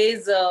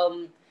 always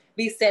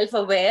be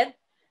self-aware,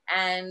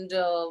 and,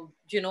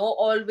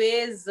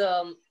 always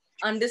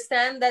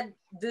understand that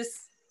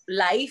this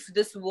life,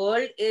 this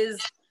world is,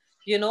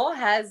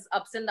 has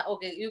ups and downs.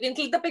 Okay, you can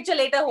click the picture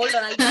later. Hold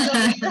on, I'll click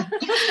the picture.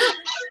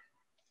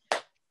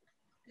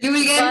 You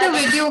will get the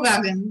video,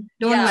 Gagan.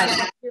 Don't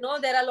worry.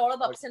 There are a lot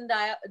of ups and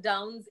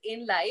downs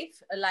in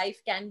life.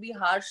 Life can be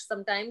harsh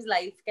sometimes.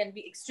 Life can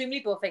be extremely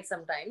perfect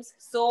sometimes.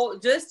 So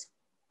just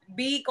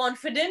be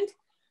confident,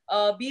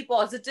 be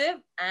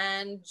positive,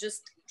 and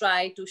just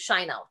try to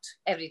shine out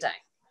every time.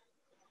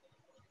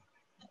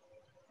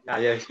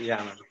 Yes, yeah,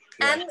 ma'am.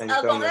 Yeah, and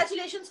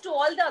congratulations to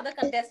all the other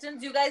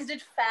contestants. You guys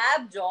did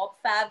fab job.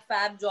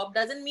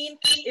 Doesn't mean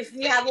if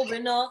we have a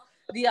winner,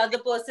 the other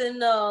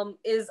person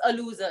is a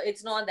loser.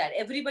 It's not that.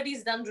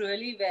 Everybody's done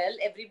really well.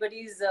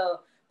 Everybody's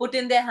put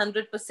in their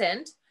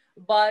 100%.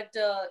 But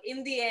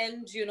in the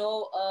end,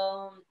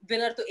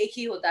 winner to ek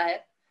hi hota hai.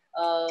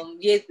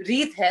 ये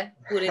रीत है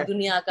पूरे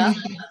दुनिया का.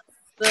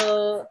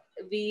 So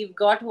we've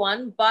got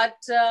one. But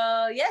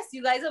yes,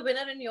 you guys are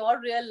winner in your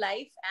real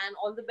life, and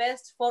all the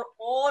best for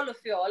all of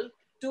y'all,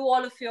 to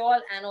all of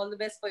y'all, and all the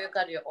best for your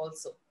career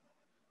also.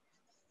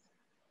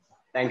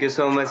 Thank you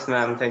so much,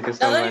 ma'am. Thank you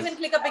so much. Don't even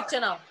click a picture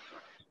now.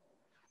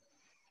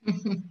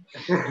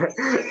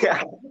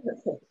 Yeah.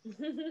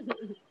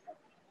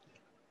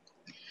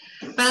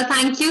 Well,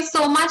 thank you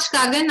so much,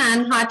 Gagan,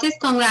 and heartiest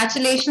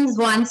congratulations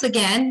once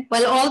again.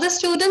 Well, all the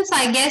students,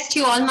 I guess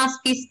you all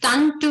must be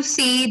stunned to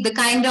see the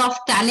kind of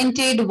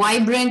talented,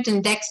 vibrant,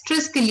 and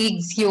dexterous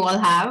colleagues you all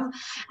have.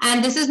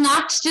 And this is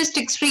not just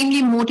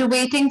extremely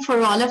motivating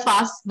for all of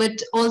us,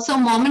 but also a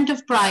moment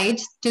of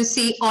pride to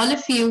see all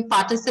of you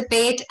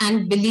participate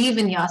and believe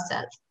in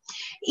yourself.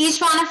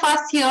 Each one of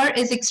us here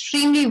is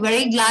extremely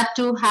very glad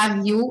to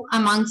have you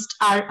amongst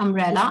our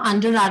umbrella,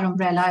 under our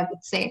umbrella, I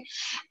would say.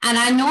 And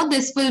I know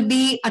this will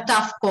be a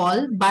tough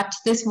call, but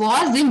this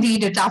was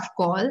indeed a tough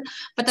call.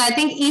 But I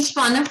think each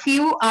one of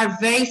you are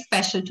very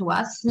special to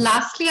us.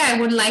 Lastly, I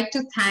would like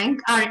to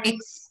thank our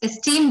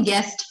esteemed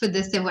guest for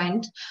this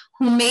event,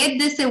 who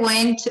made this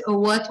event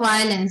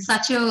worthwhile in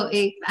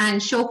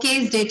and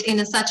showcased it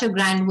in such a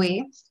grand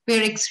way.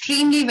 We're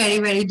extremely very,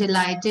 very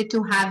delighted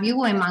to have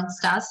you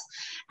amongst us.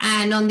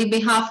 And on the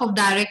behalf of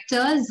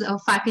directors,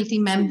 faculty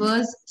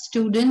members,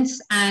 students,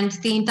 and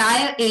the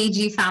entire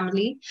AEG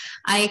family,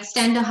 I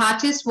extend a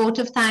heartiest vote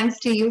of thanks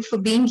to you for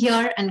being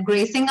here and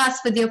gracing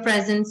us with your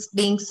presence,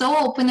 being so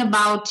open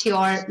about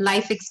your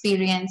life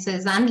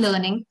experiences and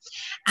learning.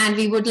 And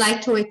we would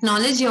like to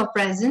acknowledge your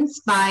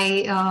presence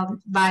by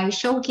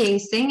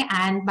showcasing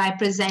and by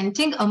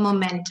presenting a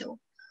memento.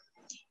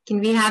 Can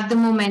we have the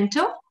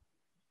memento?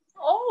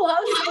 Oh,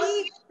 how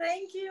sweet.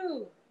 Thank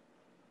you.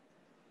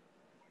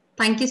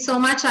 Thank you so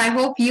much. I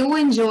hope you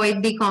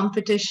enjoyed the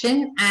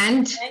competition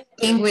and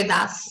being with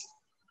us.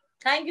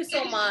 Thank you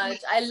so much.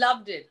 I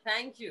loved it.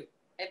 Thank you,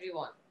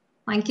 everyone.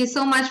 Thank you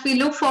so much. We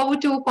look forward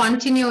to a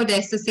continued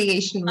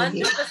association with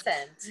you.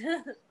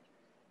 100%.